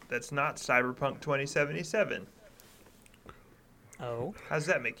week that's not Cyberpunk 2077. Oh, How does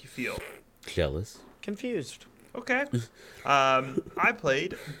that make you feel? Jealous. confused. Okay. I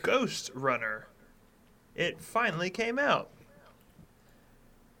played Ghost Runner. It finally came out.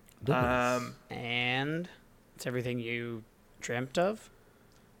 Nice. And it's everything you dreamt of?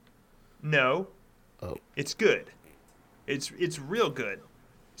 No. Oh. It's good. It's real good.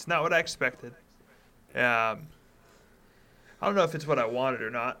 It's not what I expected. I don't know if it's what I wanted or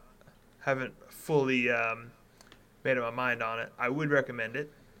not. Haven't fully made up my mind on it. I would recommend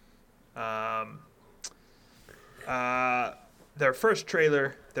it. Their first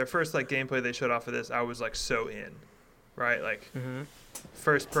trailer, their first like gameplay they showed off of this, I was like so in, right? Like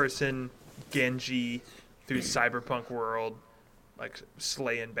first person Genji through cyberpunk world, like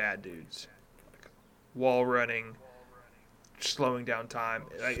slaying bad dudes, like wall running, slowing down time.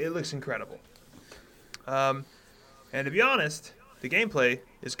 Like, it looks incredible. And to be honest, the gameplay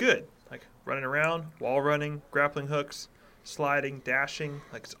is good. Like running around, wall running, grappling hooks, sliding, dashing,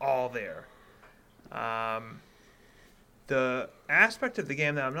 like it's all there. The aspect of the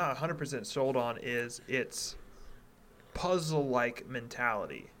game that I'm not 100% sold on is its puzzle-like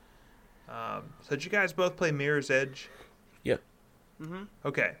mentality. So did you guys both play Mirror's Edge? Yeah.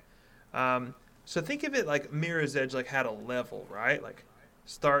 Okay. So think of it like Mirror's Edge like had a level, right? Like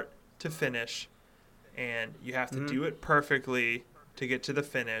start to finish, and you have to do it perfectly to get to the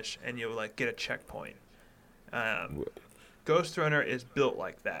finish, and you'll like get a checkpoint. Ghost Runner is built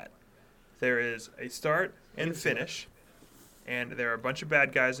like that. There is a start and finish, and there are a bunch of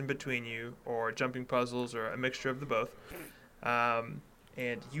bad guys in between you, or jumping puzzles, or a mixture of the both.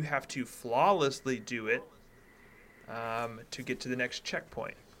 And you have to flawlessly do it to get to the next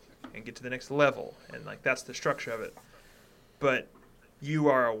checkpoint and get to the next level, and like that's the structure of it. But you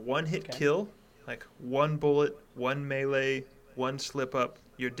are a one-hit kill, like one bullet, one melee, one slip up,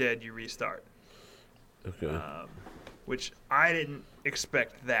 you're dead, you restart. Okay. Which I didn't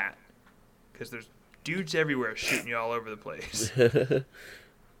expect that, because there's dudes everywhere shooting you all over the place.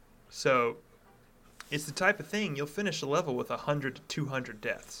 So it's the type of thing you'll finish a level with 100 to 200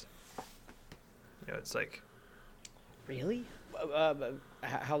 deaths. You know, it's like, Really?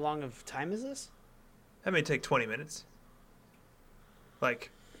 How long of time is this? that may take 20 minutes.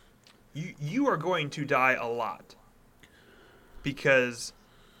 Like, you are going to die a lot, because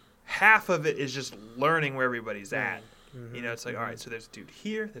half of it is just learning where everybody's at. Mm-hmm. You know, it's like, all right, so there's a dude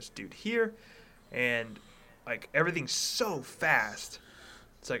here, there's a dude here, and like everything's so fast.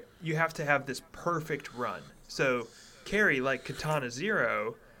 It's like you have to have this perfect run. So carry like Katana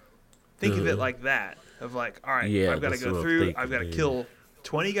Zero, think of it like that. Of like, all right, Yeah, I've got to that's go what I'm through, thinking, I've got to yeah. kill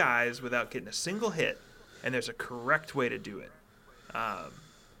 20 guys without getting a single hit, and there's a correct way to do it.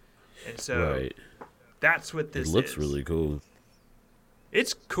 And so Right. that's what this It looks is. really cool.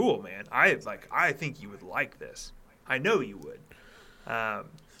 It's cool, man. I think you would like this. I know you would.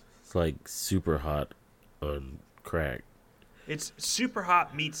 It's like super hot on crack. It's Super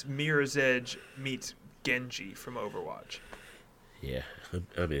Hot meets Mirror's Edge meets Genji from Overwatch. Yeah,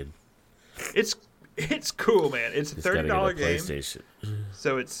 I'm in. It's cool, man. It's a Just gotta get $30 a game, PlayStation.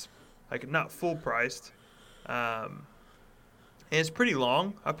 so it's like not full priced, and it's pretty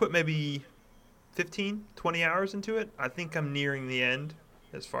long. I put maybe 15, 20 hours into it. I think I'm nearing the end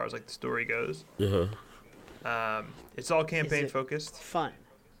as far as like the story goes. Uh-huh. It's all campaign it- focused. Fun.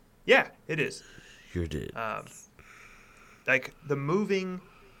 Yeah, it is. You're dead. Like the moving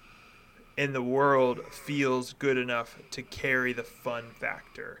in the world feels good enough to carry the fun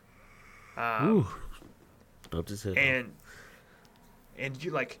factor. Ooh. I'll just hit And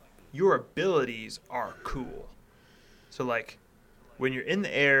you like your abilities are cool. So like when you're in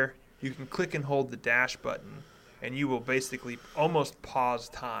the air, you can click and hold the dash button and you will basically almost pause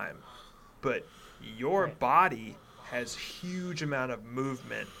time. But your Right. body has huge amount of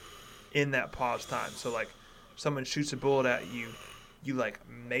movement in that pause time. So like someone shoots a bullet at you, you like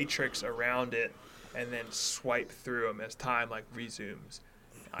matrix around it and then swipe through them as time like resumes.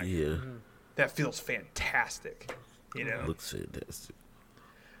 Like, Yeah. that feels fantastic. You know, Looks fantastic.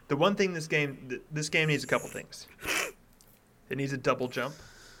 the one thing this game needs a couple things. It needs a double jump.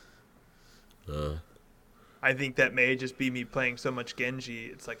 I think that may just be me playing so much Genji.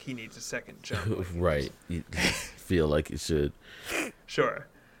 It's like he needs a second jump. Right. You feel like you should. Sure,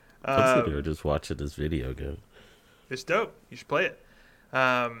 I'm sitting here just watching this video go. it's dope. You should play it.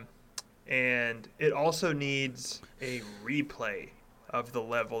 And it also needs a replay of the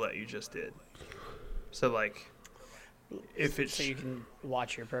level that you just did. So like, if it's So you can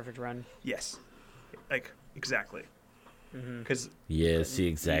watch your perfect run. yes, like exactly. Because Yeah, see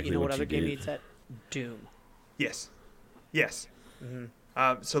exactly You know what what other you game did. needs that? Doom. yes.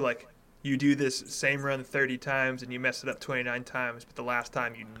 Mm-hmm. So like you do this same run 30 times and you mess it up 29 times, but the last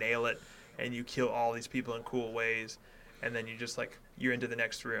time you nail it and you kill all these people in cool ways, and then you just like you're into the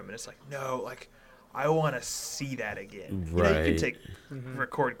next room and it's like no, like I want to see that again. You know, you can Right. take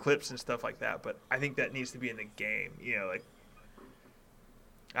record clips and stuff like that, but I think that needs to be in the game. You know, like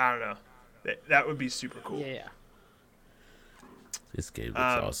I don't know, that would be super cool. Yeah. This game looks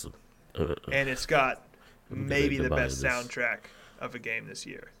Um, awesome. And it's got I'm maybe gonna the buy best this. soundtrack of a game this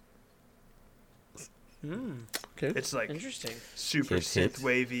year. Okay. It's like Interesting. super Hit, hit. synth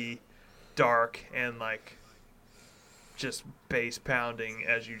wavy, dark, and like just bass pounding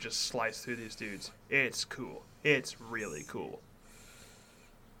as you just slice through these dudes. It's cool. It's really cool.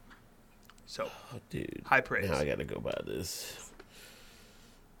 So Oh, dude. high praise. Now I gotta go buy this.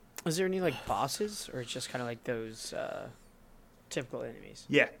 Is there any like bosses, or it's just kind of like those typical enemies?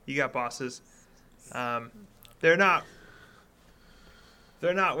 Yeah, you got bosses. They're not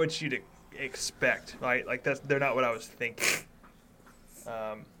what you'd expect, right? Like they're not what I was thinking.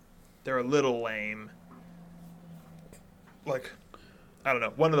 They're a little lame. Like, I don't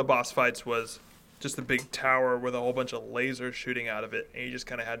know. One of the boss fights was just a big tower with a whole bunch of lasers shooting out of it, and you just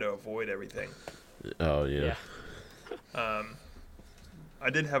kind of had to avoid everything. Oh yeah. I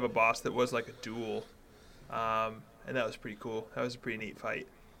did have a boss that was like a duel, and that was pretty cool. That was a pretty neat fight.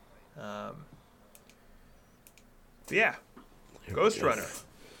 But yeah, Here we Ghost go. Runner.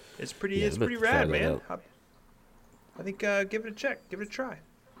 It's pretty. Yeah, it's I'm about pretty to try rad, that man. out. I think give it a check. Give it a try.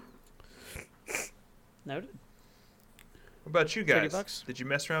 Noted. What about you guys? $30? Did you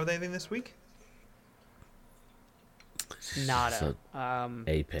mess around with anything this week? Nada. So,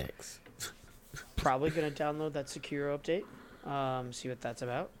 Apex. Probably gonna download that Sekiro update. See what that's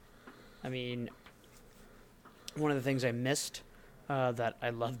about. I mean, one of the things I missed that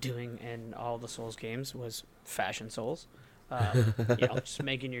I love doing in all the Souls games was fashion Souls. Just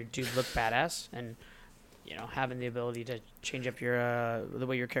making your dude look badass and having the ability to change up your the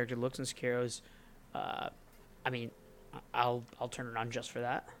way your character looks in Sekiro's. I mean, I'll turn it on just for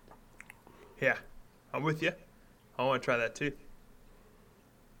that. Yeah, I'm with you. I want to try that too.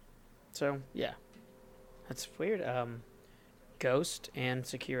 So yeah, that's weird. Ghost and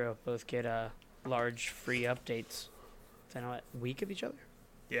Sekiro both get large free updates. Within a week of each other.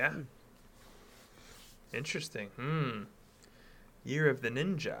 Yeah. Interesting. Year of the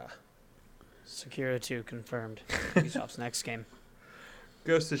Ninja. Sekiro 2 confirmed. Ubisoft's next game.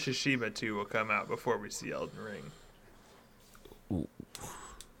 Ghost of Tsushima 2 will come out before we see Elden Ring.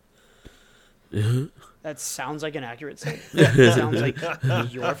 That sounds like an accurate statement. It sounds like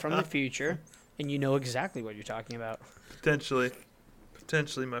you're from the future and you know exactly what you're talking about. Potentially,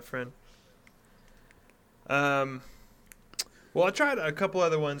 my friend. Well, I tried a couple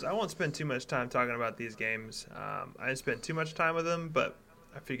other ones. I won't spend too much time talking about these games. I didn't spend too much time with them, but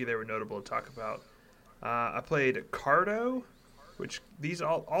I figured they were notable to talk about. I played Cardo, which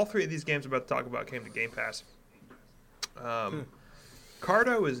all three of these games I'm about to talk about came to Game Pass.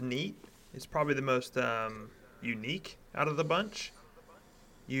 Cardo is neat. It's probably the most unique out of the bunch.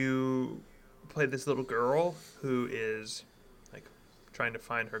 You play this little girl who is like trying to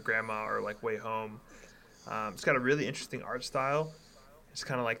find her grandma or like way home. It's got a really interesting art style. It's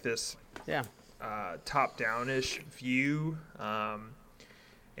kind of like this top-down-ish view.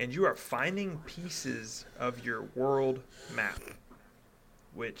 And you are finding pieces of your world map,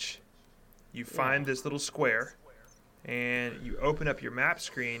 which you find this little square, and you open up your map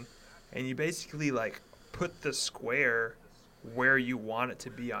screen, and you basically like put the square where you want it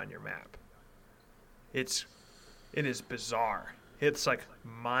to be on your map. It is bizarre. It's like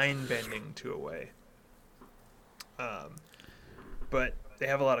mind-bending to a way. But they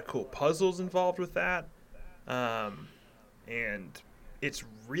have a lot of cool puzzles involved with that. And it's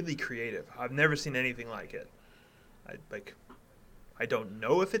really creative. I've never seen anything like it. I don't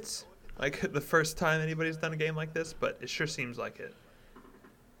know if it's like the first time anybody's done a game like this, but it sure seems like it.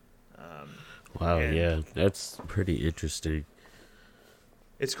 Wow, yeah, that's pretty interesting.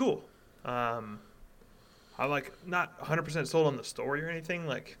 It's cool. I'm like not 100% sold on the story or anything.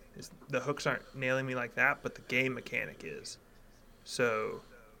 Like the hooks aren't nailing me like that, but the game mechanic is. So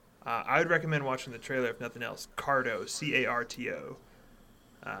I would recommend watching the trailer if nothing else. Cardo, Carto.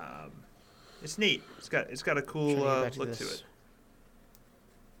 It's neat. It's got a cool look to it.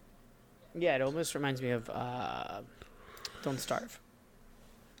 Yeah, it almost reminds me of Don't Starve.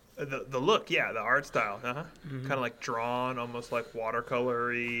 The look, yeah, the art style, kind of like drawn, almost like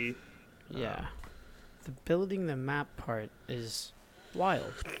watercolory. Yeah, the building the map part is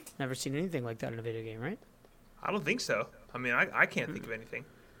wild. Never seen anything like that in a video game, right? I don't think so. I mean, I can't think of anything.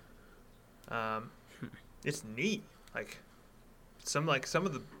 It's neat. Like some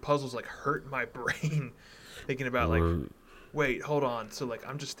of the puzzles like hurt my brain thinking about like, wait, hold on. So like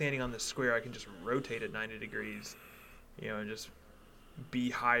I'm just standing on this square. I can just rotate it 90 degrees, and just be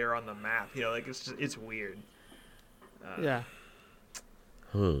higher on the map. Like it's weird. Yeah.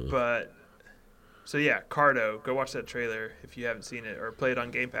 But so yeah, Cardo. Go watch that trailer if you haven't seen it or play it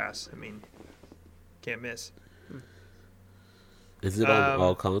on Game Pass. I mean, can't miss. Is it on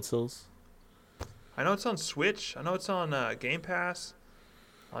all consoles? I know it's on Switch. I know it's on Game Pass,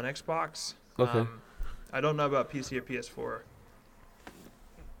 on Xbox. Okay. I don't know about PC or PS4.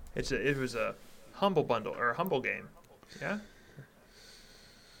 It was a Humble bundle or a Humble game. Yeah.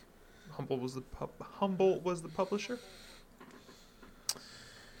 Humble was the publisher.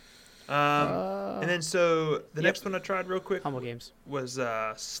 And then so the next one I tried real quick. Humble Games was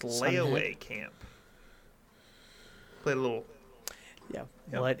Slayaway Camp. Played a little. Yeah.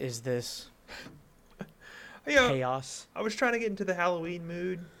 Yep. What is this? Chaos. I was trying to get into the Halloween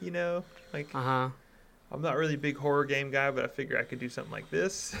mood, like. I'm not really a big horror game guy, but I figure I could do something like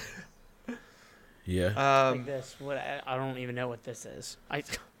this. Yeah. Like this. What? I don't even know what this is.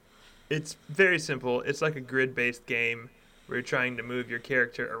 It's very simple. It's like a grid-based game where you're trying to move your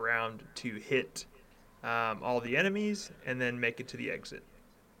character around to hit all the enemies and then make it to the exit.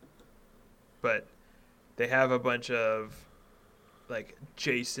 But they have a bunch of like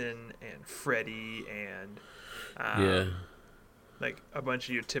Jason and Freddy and like a bunch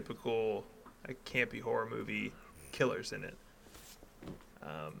of your typical like campy horror movie killers in it.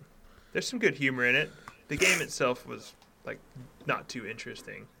 There's some good humor in it. The game itself was like not too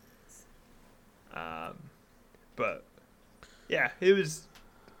interesting. But yeah, it was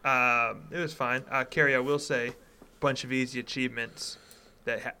It was fine. Carrie, I will say, bunch of easy achievements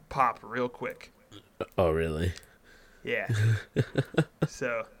that pop real quick. Oh, really? Yeah.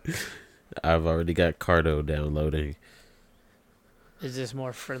 So. I've already got Cardo downloading. Is this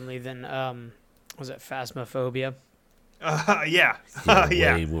more friendly than was it Phasmophobia? Yeah. Yeah,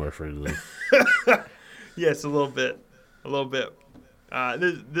 Yeah. way more friendly. Yes, a little bit. A little bit.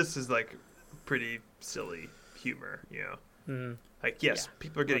 This is like pretty silly humor, you know. Mm. Like, yes, Yeah.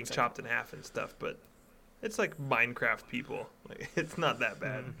 people are getting Looks like chopped in half and stuff, but it's like Minecraft people. Like, it's not that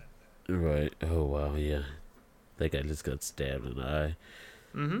bad. Right. Oh, wow, yeah. That guy just got stabbed in the eye.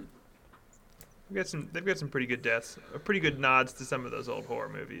 Mm-hmm. They've got some pretty good deaths, pretty good nods to some of those old horror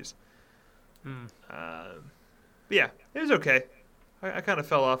movies. Mm. But yeah, it was okay. I kind of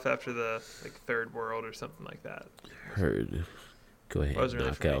fell off after the third world or something like that. Heard. Go ahead and Wasn't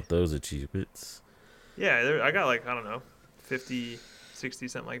really knock for me. out those achievements. Yeah, I got I don't know, 50, 60,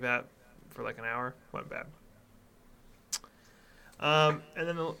 something like that for like an hour. Wasn't bad. And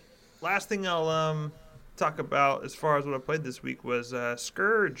then the last thing I'll talk about as far as what I played this week was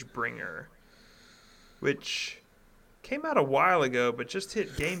Scourgebringer, which came out a while ago but just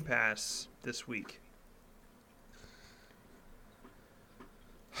hit Game Pass this week.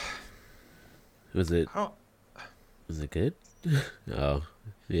 Was it Oh, good? Oh,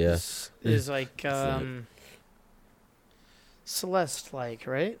 yeah. Is like not- Celeste like,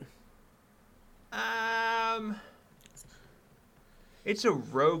 right? it's a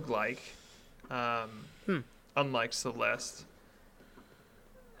roguelike, Hmm. unlike Celeste.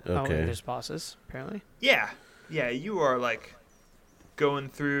 Oh, and Okay. there's bosses, apparently. Yeah, you are like going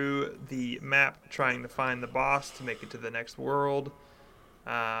through the map trying to find the boss to make it to the next world.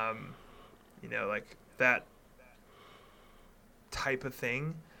 Like that type of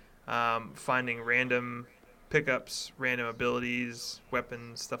thing. Finding random pickups, random abilities,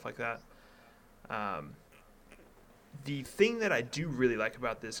 weapons, stuff like that. The thing that I do really like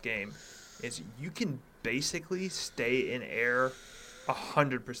about this game is you can basically stay in air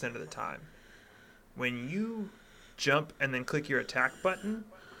 100% of the time. When you jump and then click your attack button,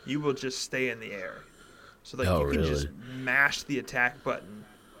 you will just stay in the air. So like Oh, you can really? just mash the attack button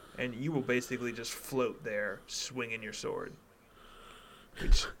and you will basically just float there swinging your sword.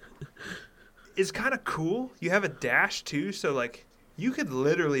 Which is kind of cool. You have a dash too, so like you could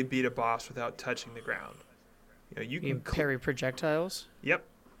literally beat a boss without touching the ground. You You can can parry projectiles. Yep.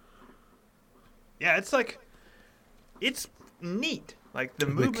 Yeah, it's neat. Like the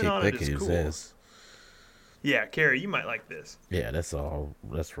movement on it is game's cool. ass. Yeah, Carrie, you might like this. Yeah, that's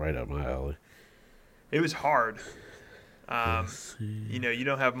right up my alley. It was hard. Let's see. You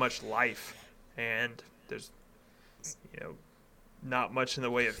don't have much life, and there's, not much in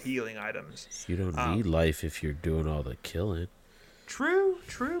the way of healing items. You don't Um, need life if you're doing all the killing. True,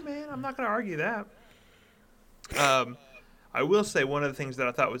 man. I'm not going to argue that. I will say one of the things that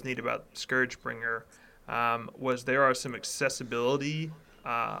I thought was neat about Scourgebringer was there are some accessibility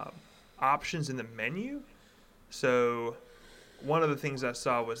options in the menu. So one of the things I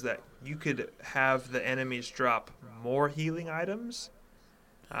saw was that you could have the enemies drop more healing items.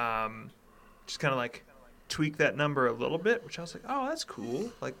 Just kind of like tweak that number a little bit, which I was like, oh, that's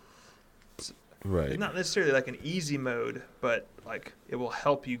cool. Like, Right. it's not necessarily like an easy mode, but like it will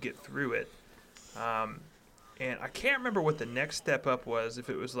help you get through it. And I can't remember what the next step up was, if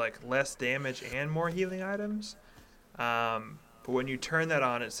it was like less damage and more healing items. But when you turn that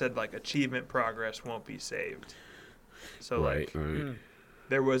on, it said like achievement progress won't be saved. So Right. like Right.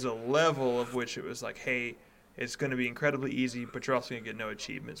 there was a level of which it was like, hey, it's going to be incredibly easy, but you're also going to get no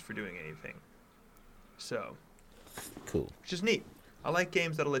achievements for doing anything. So, Cool. which is neat. I like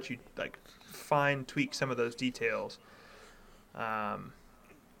games that'll let you like fine tweak some of those details.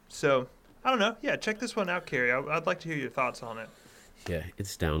 So I don't know. Yeah, check this one out, Carrie. I'd like to hear your thoughts on it. Yeah,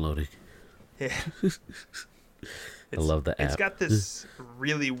 it's downloading. Yeah. I love the It's app. got this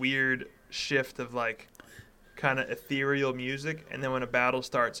really weird shift of like kind of ethereal music, and then when a battle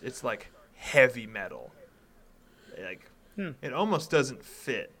starts, it's like heavy metal. Like it almost doesn't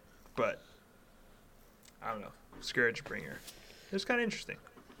fit, but I don't know. Scourgebringer. It's kind of interesting.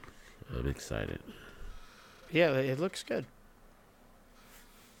 I'm excited. Yeah, it looks good.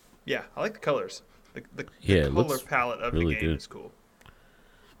 Yeah, I like the colors. The Yeah, it color looks palette of really the game good. is cool.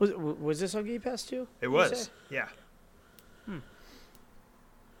 Was this on Game Pass too? It you was, say? yeah.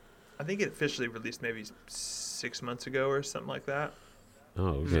 I think it officially released maybe 6 months ago or something like that. Oh,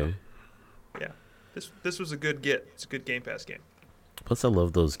 okay. Yeah, this was a good get. It's a good Game Pass game. Plus, I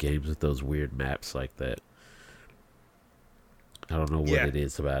love those games with those weird maps like that. I don't know what Yeah. it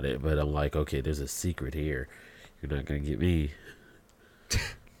is about it, but I'm like, okay, there's a secret here. You're not gonna get me.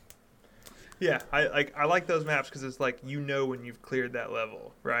 Yeah, I like those maps because it's like when you've cleared that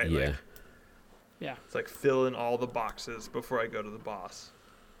level, right? Yeah. Like, Yeah. it's like fill in all the boxes before I go to the boss.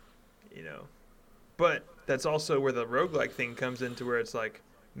 But that's also where the roguelike thing comes into where it's like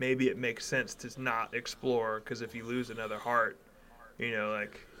maybe it makes sense to not explore because if you lose another heart,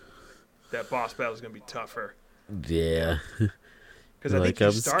 like that boss battle is going to be tougher. Yeah. Because I think like, you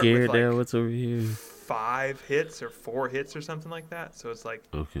I'm start scared with like now. What's over here? 5 hits or 4 hits or something like that. So it's like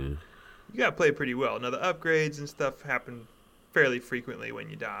Okay. you got to play pretty well. Now the upgrades and stuff happen fairly frequently when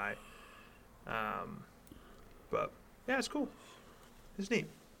you die. But yeah, it's cool. It's neat.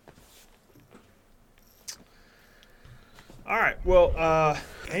 All right. Well,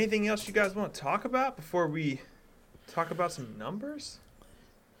 anything else you guys want to talk about before we talk about some numbers?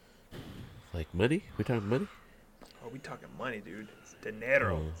 Like money? We talking money? Oh, we talking money, dude. It's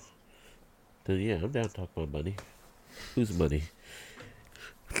dinero. Then yeah, I'm down to talk about money. Whose money?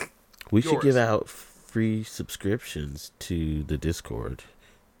 We should Yours. give out free subscriptions to the Discord,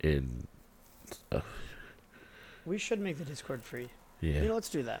 and We should make the Discord free. yeah, Let's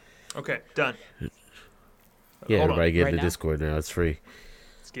do that. Okay, done. yeah. Hold on. Everybody get Right in the now? Discord now. It's free.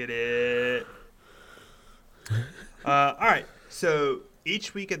 Let's get it. All right. So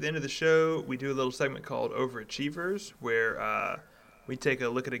each week at the end of the show, we do a little segment called Overachievers, where we take a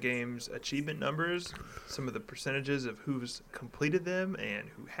look at a game's achievement numbers, some of the percentages of who's completed them and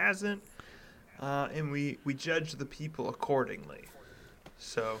who hasn't, and we judge the people accordingly.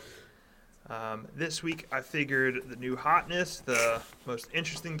 So this week, I figured the new hotness, the most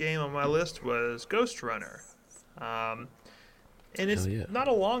interesting game on my list was Ghost Runner. And it's Hell yeah. not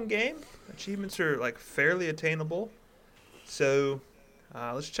a long game. Achievements are like fairly attainable. So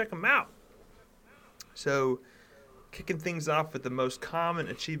let's check them out. So kicking things off with the most common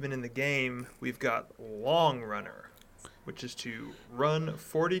achievement in the game, we've got Long Runner, which is to run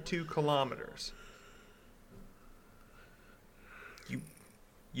 42 kilometers.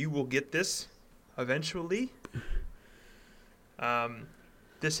 You will get this eventually.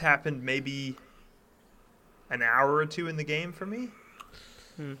 This happened maybe an hour or two in the game for me.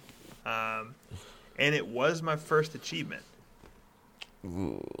 And it was my first achievement.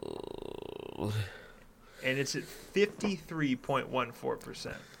 And it's at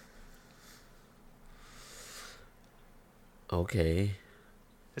 53.14%. Okay,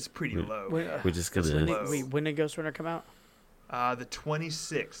 It's pretty low. we're just It's gonna. low. When did Ghost Runner come out? The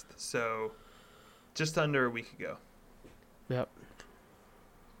 26th, so just under a week ago. Yep.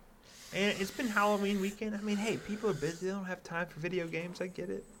 And it's been Halloween weekend. I mean, hey, people are busy. They don't have time for video games. I get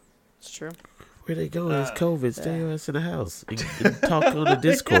it. It's true. Where they go? It's COVID. Stay yeah. your ass in the house. And talk on the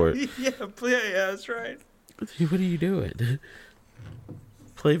Discord. yeah, that's right. What are you doing?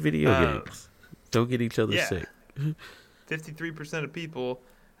 Play video games. Don't get each other yeah. sick. 53% of people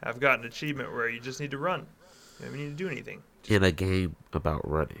have got an achievement where you just need to run. You don't even need to do anything. In a game about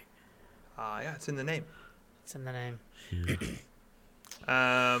running. Yeah, it's in the name. It's in the name.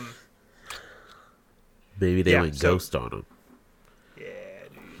 Maybe they Yeah, went so- ghost on them. Yeah,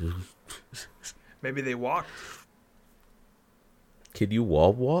 dude. Maybe they walked. Can you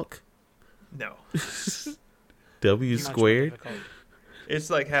wall walk? No. W Much more squared? difficult. It's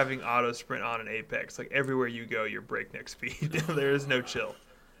like having auto sprint on an Apex. Like everywhere you go, you're breakneck speed. There is no chill.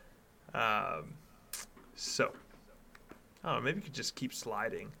 So, I don't know. Maybe you could just keep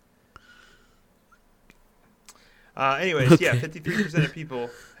sliding. Anyways, yeah, 53% of people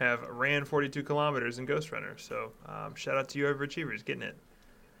have ran 42 kilometers in Ghost Runner. So, shout out to you overachievers getting it.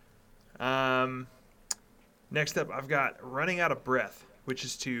 Next up, I've got Running Out of Breath, which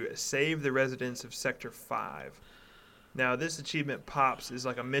is to save the residents of Sector 5. Now, this achievement is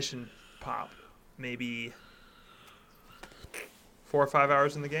like a mission pop, maybe 4 or 5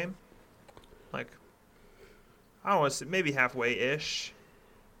 hours in the game. Like, I don't want to say, maybe halfway-ish.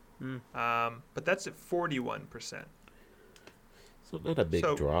 But that's at 41%. So not a big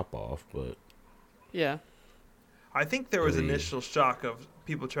So- drop off, but Yeah. I think there was Really? initial shock of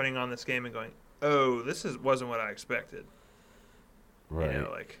people turning on this game and going, "Oh, wasn't what I expected." right. You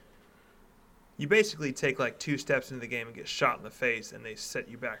know, like you basically take like 2 steps into the game and get shot in the face, and they set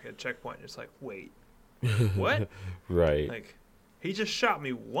you back at a checkpoint. And it's like, wait, what? Right. Like, he just shot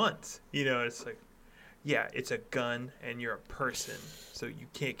me once. You know, it's like, yeah, it's a gun and you're a person, so you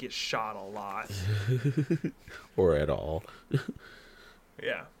can't get shot a lot. Or at all.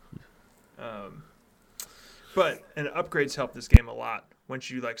 Yeah. But and upgrades help this game a lot. Once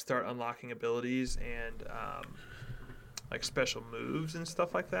you like start unlocking abilities and like special moves and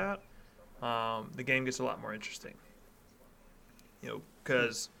stuff like that, the game gets a lot more interesting. You know,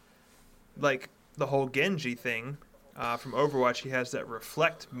 because like the whole Genji thing from Overwatch, he has that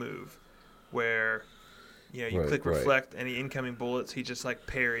reflect move where you Right, click right. reflect, any incoming bullets he just like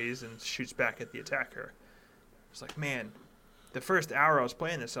parries and shoots back at the attacker. It's like, man, the first hour I was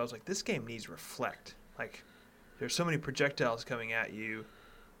playing this, I was like, this game needs reflect. Like, there's so many projectiles coming at you.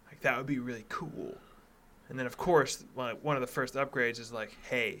 Like, that would be really cool. And then, of course, one of the first upgrades is like,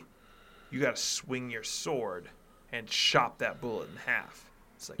 hey, you got to swing your sword and chop that bullet in half.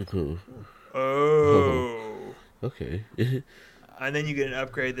 It's like, Mhm. oh. Okay. And then you get an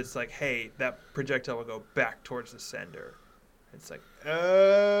upgrade that's like, hey, that projectile will go back towards the sender. It's like,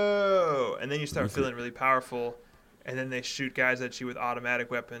 oh. And then you start feeling really powerful. And then they shoot guys at you with automatic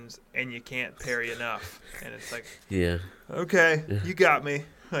weapons, and you can't parry enough. And it's like, Yeah. okay, you got me.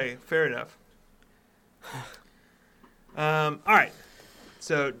 Like, fair enough. All right.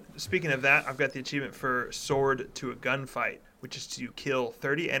 So, speaking of that, I've got the achievement for Sword to a Gunfight, which is to kill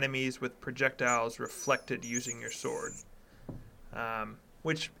 30 enemies with projectiles reflected using your sword.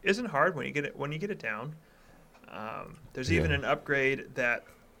 Which isn't hard when you get it down. There's even an upgrade that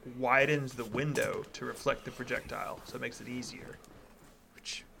widens the window to reflect the projectile, so it makes it easier,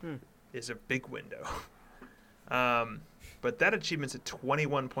 which is a big window. But that achievement's at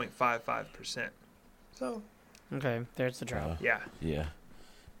 21.55%. So Okay, there's the drop. yeah, Yeah.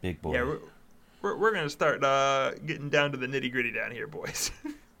 Big boy. yeah, we're gonna start getting down to the nitty gritty down here, boys.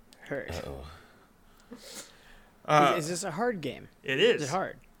 Heard. Uh-oh. Is this a hard game? It is. Is it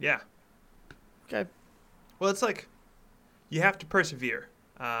hard? Yeah. Okay. Well, it's like you have to persevere.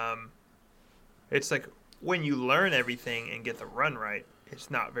 It's like when you learn everything and get the run right, it's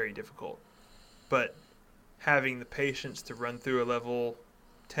not very difficult. But having the patience to run through a level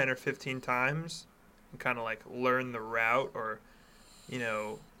 10 or 15 times and kind of like learn the route or,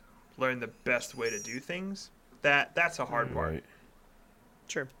 learn the best way to do things, that's a hard part. Right.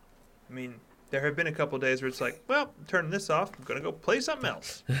 Sure. I mean, there have been a couple days where it's like, well, I'm turning this off. I'm going to go play something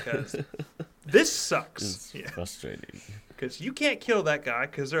else because this sucks. It's frustrating. Because you can't kill that guy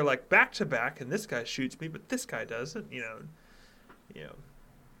because they're like back to back, and this guy shoots me, but this guy doesn't.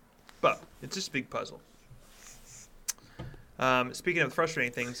 But it's just a big puzzle. Speaking of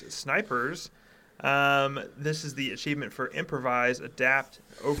frustrating things, snipers. This is the achievement for improvise, adapt,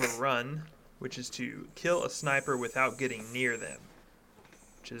 overrun, which is to kill a sniper without getting near them,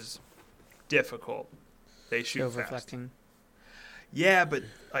 which is difficult. They shoot Still fast. reflecting. Yeah, but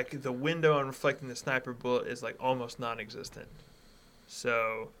like the window on reflecting the sniper bullet is like almost non-existent.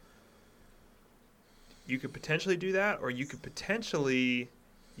 So you could potentially do that, or you could potentially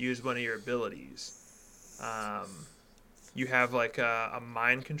use one of your abilities. You have like a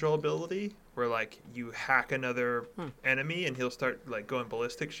mind control ability where like you hack another enemy and he'll start like going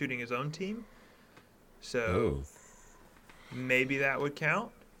ballistic, shooting his own team. So maybe that would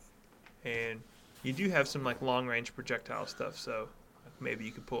count. And you do have some like long range projectile stuff, so maybe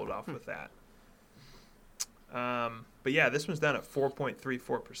you could pull it off with that. But yeah, this one's down at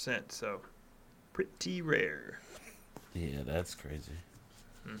 4.34%, so pretty rare. Yeah, that's crazy.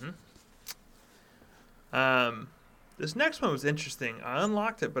 This next one was interesting. I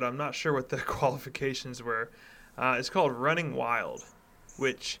unlocked it, but I'm not sure what the qualifications were. It's called Running Wild,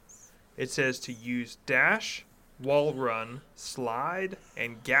 which it says to use dash, wall run, slide,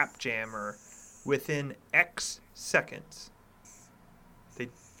 and gap jammer within X seconds.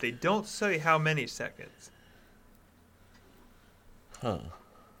 They don't say how many seconds. Huh.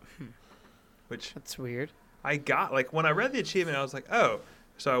 Which That's weird. I got, like, when I read the achievement, I was like, oh.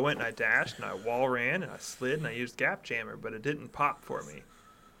 So I went and I dashed and I wall ran and I slid and I used gap jammer, but it didn't pop for me.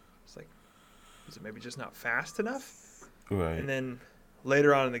 It's like, is it maybe just not fast enough? Right. And then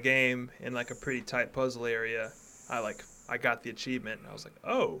later on in the game, in like a pretty tight puzzle area, I got the achievement and I was like,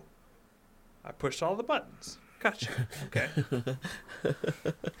 oh, I pushed all the buttons. Gotcha. Okay.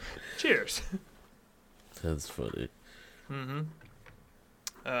 Cheers. That's funny.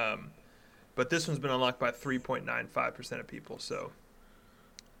 But this one's been unlocked by 3.95% of people, so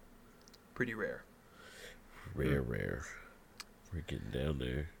pretty rare. Rare. We're getting down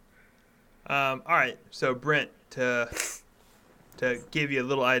there. All right, so Brent, to give you a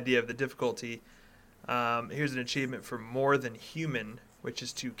little idea of the difficulty, here's an achievement for More Than Human, which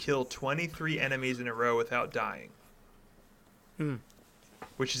is to kill 23 enemies in a row without dying,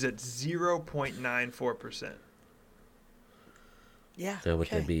 which is at 0.94%. Yeah. So would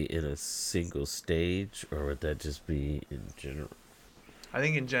that be in a single stage, or would that just be in general? I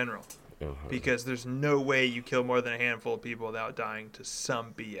think in general, because there's no way you kill more than a handful of people without dying to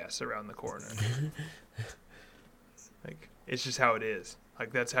some BS around the corner. Like, it's just how it is.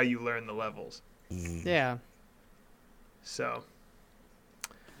 Like, that's how you learn the levels. Yeah. So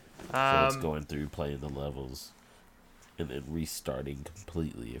it's going through playing the levels and then restarting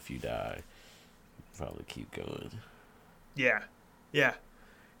completely if you die. probably keep going. Yeah. Yeah.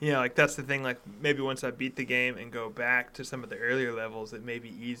 You know, like that's the thing. Like maybe once I beat the game and go back to some of the earlier levels, it may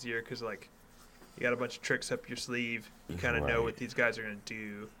be easier because like you got a bunch of tricks up your sleeve. You kind of know Right. what these guys are gonna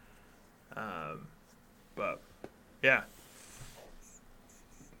do. But yeah.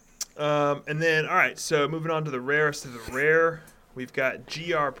 And then all right, so moving on to the rarest of the rare, we've got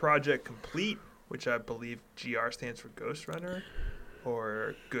GR Project Complete, which I believe GR stands for Ghost Runner,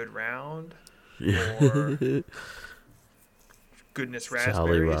 or Good Round, or Goodness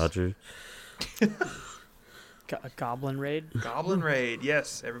Jolly Raspberries. Roger. Goblin Raid. Goblin Raid,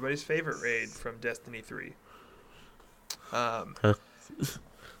 yes, everybody's favorite raid from Destiny 3.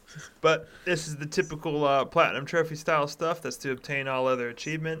 But this is the typical Platinum Trophy style stuff that's to obtain all other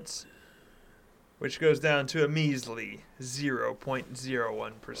achievements, which goes down to a measly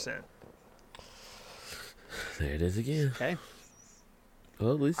 0.01%. There it is again. Okay.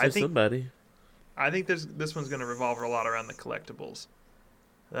 Well, at least I there's think- somebody. I think this one's going to revolve a lot around the collectibles.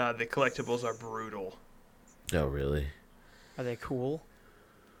 The collectibles are brutal. Oh, really? Are they cool?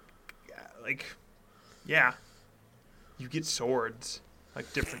 Like, yeah, you get swords,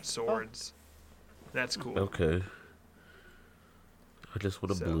 like different swords. That's cool. Okay. I just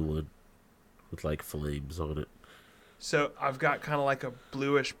want a So- blue one with like flames on it. So I've got kind of like a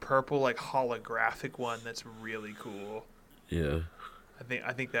bluish purple, like holographic one that's really cool. Yeah.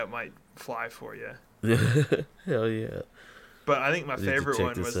 I think that might fly for you. Hell yeah. But I think my I need to favorite check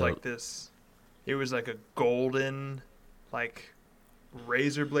one this was like out. this. It was like a golden, like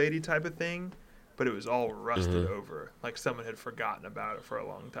razor bladey type of thing, but it was all rusted Mhm. over. Like someone had forgotten about it for a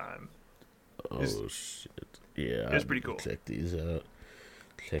long time. Oh It's- shit. Yeah. it's I pretty need to cool. Check these out.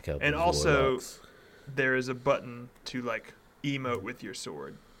 Check out And those also- warlocks. There is a button to like emote with your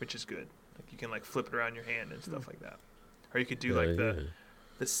sword, which is good. Like you can like flip it around your hand and stuff like that. Or you could do like Hell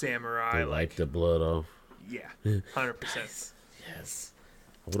the samurai, They like wipe the blood off. yeah, 100%. Yes.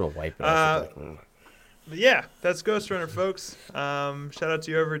 I want to wipe it Uh, off. with, like, But yeah, that's Ghost Runner, folks. Shout out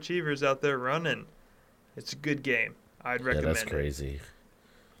to you overachievers out there running. It's a good game. I'd yeah, recommend that's it. crazy.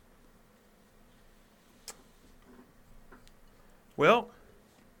 Well,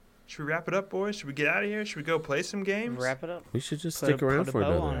 should we wrap it up, boys? Should we get out of here? Should we go play some games? Wrap it up. We should just Put stick a- around put a for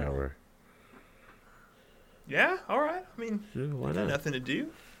bow on another it. hour. Yeah, all right. I mean, Yeah, why we got not? nothing to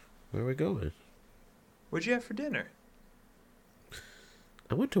do. Where are we going? What'd you have for dinner?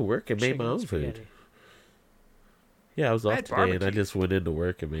 I went to work and made my Chicken own food. spaghetti. Yeah, I was I off had today and I barbecue. just went into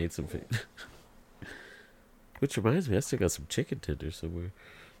work and made some food. Which reminds me, I still got some chicken tenders somewhere.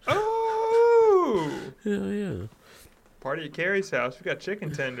 Oh, Hell yeah. party at Carrie's house. We got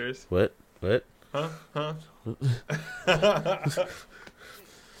chicken tenders. What? What? Huh?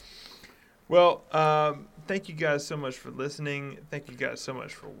 Well, thank you guys so much for listening. Thank you guys so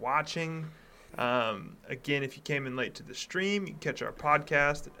much for watching. Again, if you came in late to the stream, you can catch our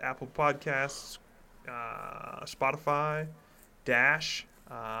podcast at Apple Podcasts, Spotify, Dash,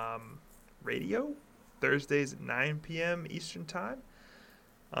 Radio, Thursdays at 9 p.m. Eastern Time.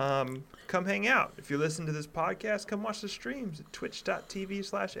 Come hang out. If you listen to this podcast, come watch the streams at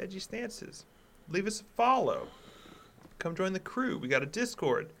twitch.tv/edgystances. Leave us a follow. Come join the crew. We got a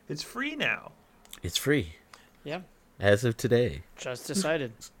Discord. It's free now. It's free. Yeah. As of today. Just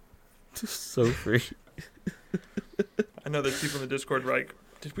decided. So free. I know there's people in the Discord like,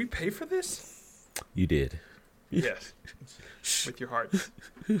 did we pay for this? You did. Yes. With your hearts.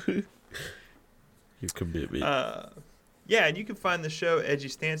 Your commitment. Yeah, and you can find the show Edgy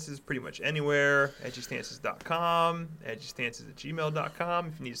Stances pretty much anywhere. edgystances.com, edgystances@gmail.com.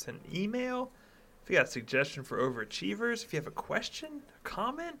 If you need to send an email, if you got a suggestion for overachievers, if you have a question, a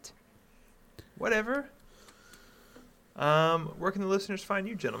comment, whatever. Where can the listeners find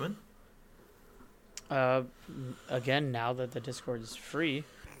you, gentlemen? Again, now that the Discord is free,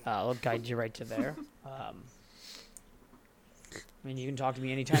 I'll guide you right to there. I mean, you can talk to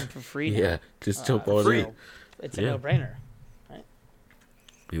me anytime for free. now. yeah, just jump on free. in. So it's a Yeah. no-brainer.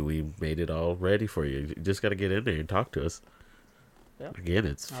 We made it all ready for you. You just got to get in there and talk to us. Yeah. Again,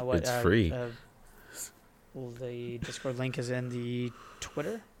 it's What, free. Well, the Discord link is in the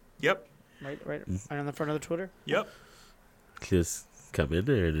Twitter, Yep. right on the front of the Twitter. Yep. Just come in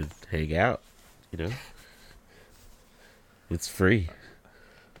there and hang out. You know, it's free,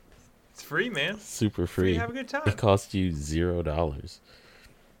 It's free, man. super Free. free. Have a good time. It costs you $0.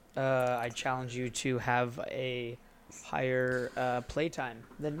 I challenge you to have a higher playtime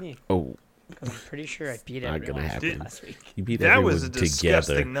than me, Oh, because I'm pretty sure I beat Not everyone gonna happen. last week. you beat That everyone was a together.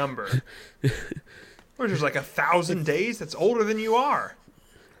 disgusting number. Which was like 1,000 days. That's older than you are.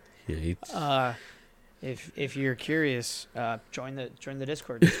 Yeah, If you're curious, join the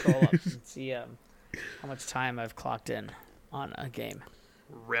Discord. Scroll up and see how much time I've clocked in on a game.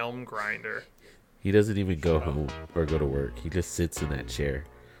 Realm Grinder. He doesn't even go home or go to work. He just sits in that chair.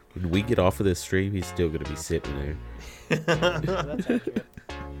 When we get off of this stream, he's still going to be sitting there. That's accurate.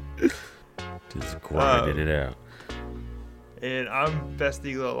 Just grinding it out. And I'm Best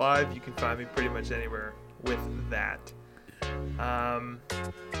Eagle Alive. You can find me pretty much anywhere with that.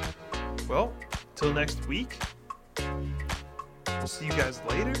 Well, till next week. We'll see you guys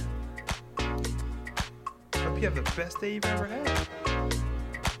later. Hope you have the best day you've ever had.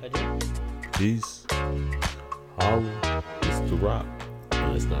 I do. Peace. Holla. It's The Rock.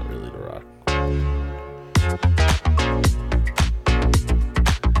 No, it's not really The Rock.